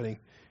start happening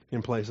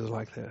in places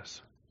like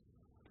this?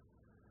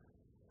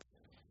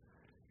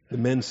 The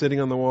men sitting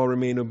on the wall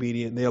remained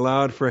obedient. They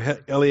allowed for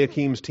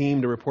Eliakim's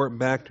team to report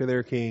back to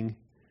their king.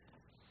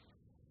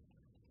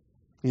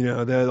 You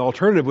know, the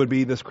alternative would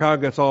be this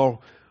crowd gets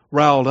all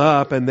riled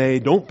up and they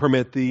don't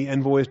permit the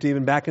envoys to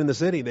even back in the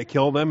city. They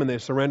kill them and they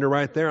surrender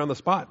right there on the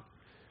spot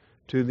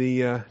to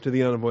the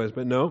envoys.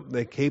 But no,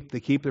 they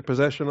keep their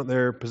position on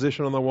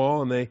the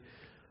wall, and they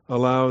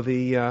allow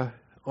the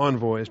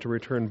envoys to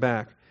return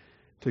back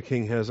to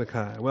King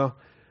Hezekiah. Well,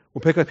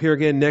 we'll pick up here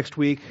again next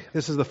week.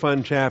 This is the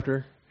fun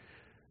chapter.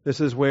 This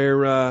is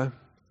where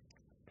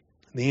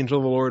the angel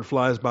of the Lord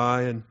flies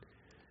by and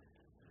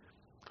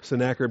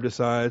Sennacherib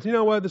decides, you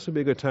know what, this would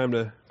be a good time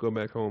to go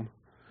back home.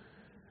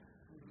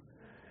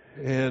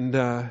 And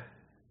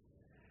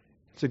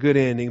it's a good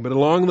ending. But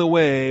along the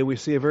way, we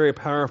see a very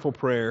powerful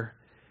prayer,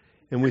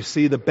 and we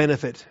see the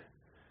benefit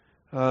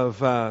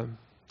of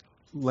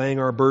laying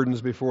our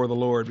burdens before the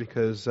Lord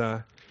because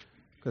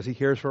He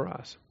cares for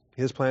us.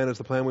 His plan is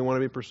the plan we want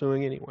to be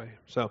pursuing anyway.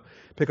 So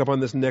pick up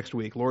on this next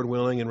week, Lord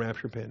willing and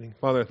rapture pending.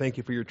 Father, I thank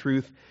you for your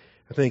truth.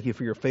 I thank you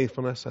for your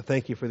faithfulness. I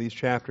thank you for these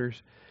chapters.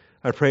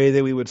 I pray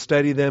that we would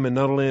study them and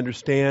not only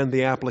understand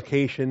the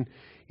application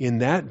in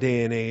that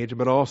day and age,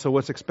 but also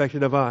what's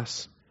expected of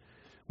us.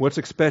 What's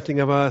expecting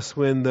of us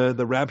when the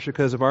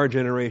Rabshakehs of our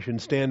generation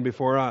stand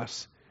before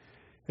us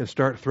and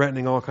start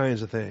threatening all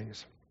kinds of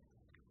things.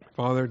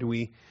 Father, do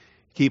we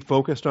keep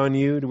focused on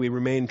you? Do we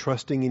remain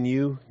trusting in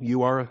you?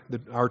 You are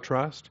our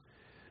trust.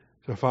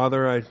 So,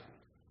 Father,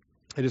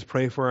 I just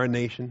pray for our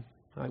nation.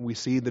 We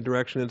see the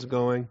direction it's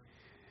going.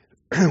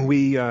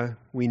 We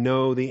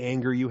know the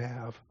anger you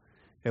have,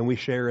 and we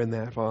share in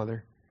that,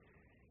 Father.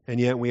 And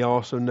yet we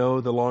also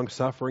know the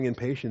long-suffering and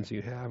patience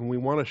you have, and we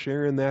want to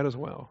share in that as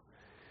well.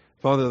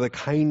 Father, the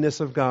kindness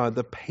of God,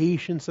 the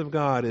patience of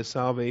God is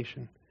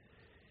salvation.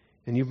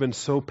 And you've been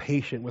so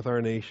patient with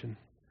our nation.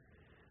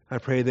 I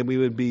pray that we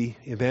would be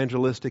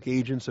evangelistic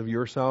agents of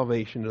your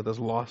salvation to this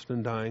lost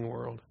and dying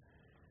world.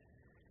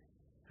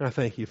 And I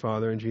thank you,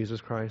 Father, in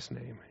Jesus Christ's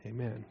name.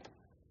 Amen.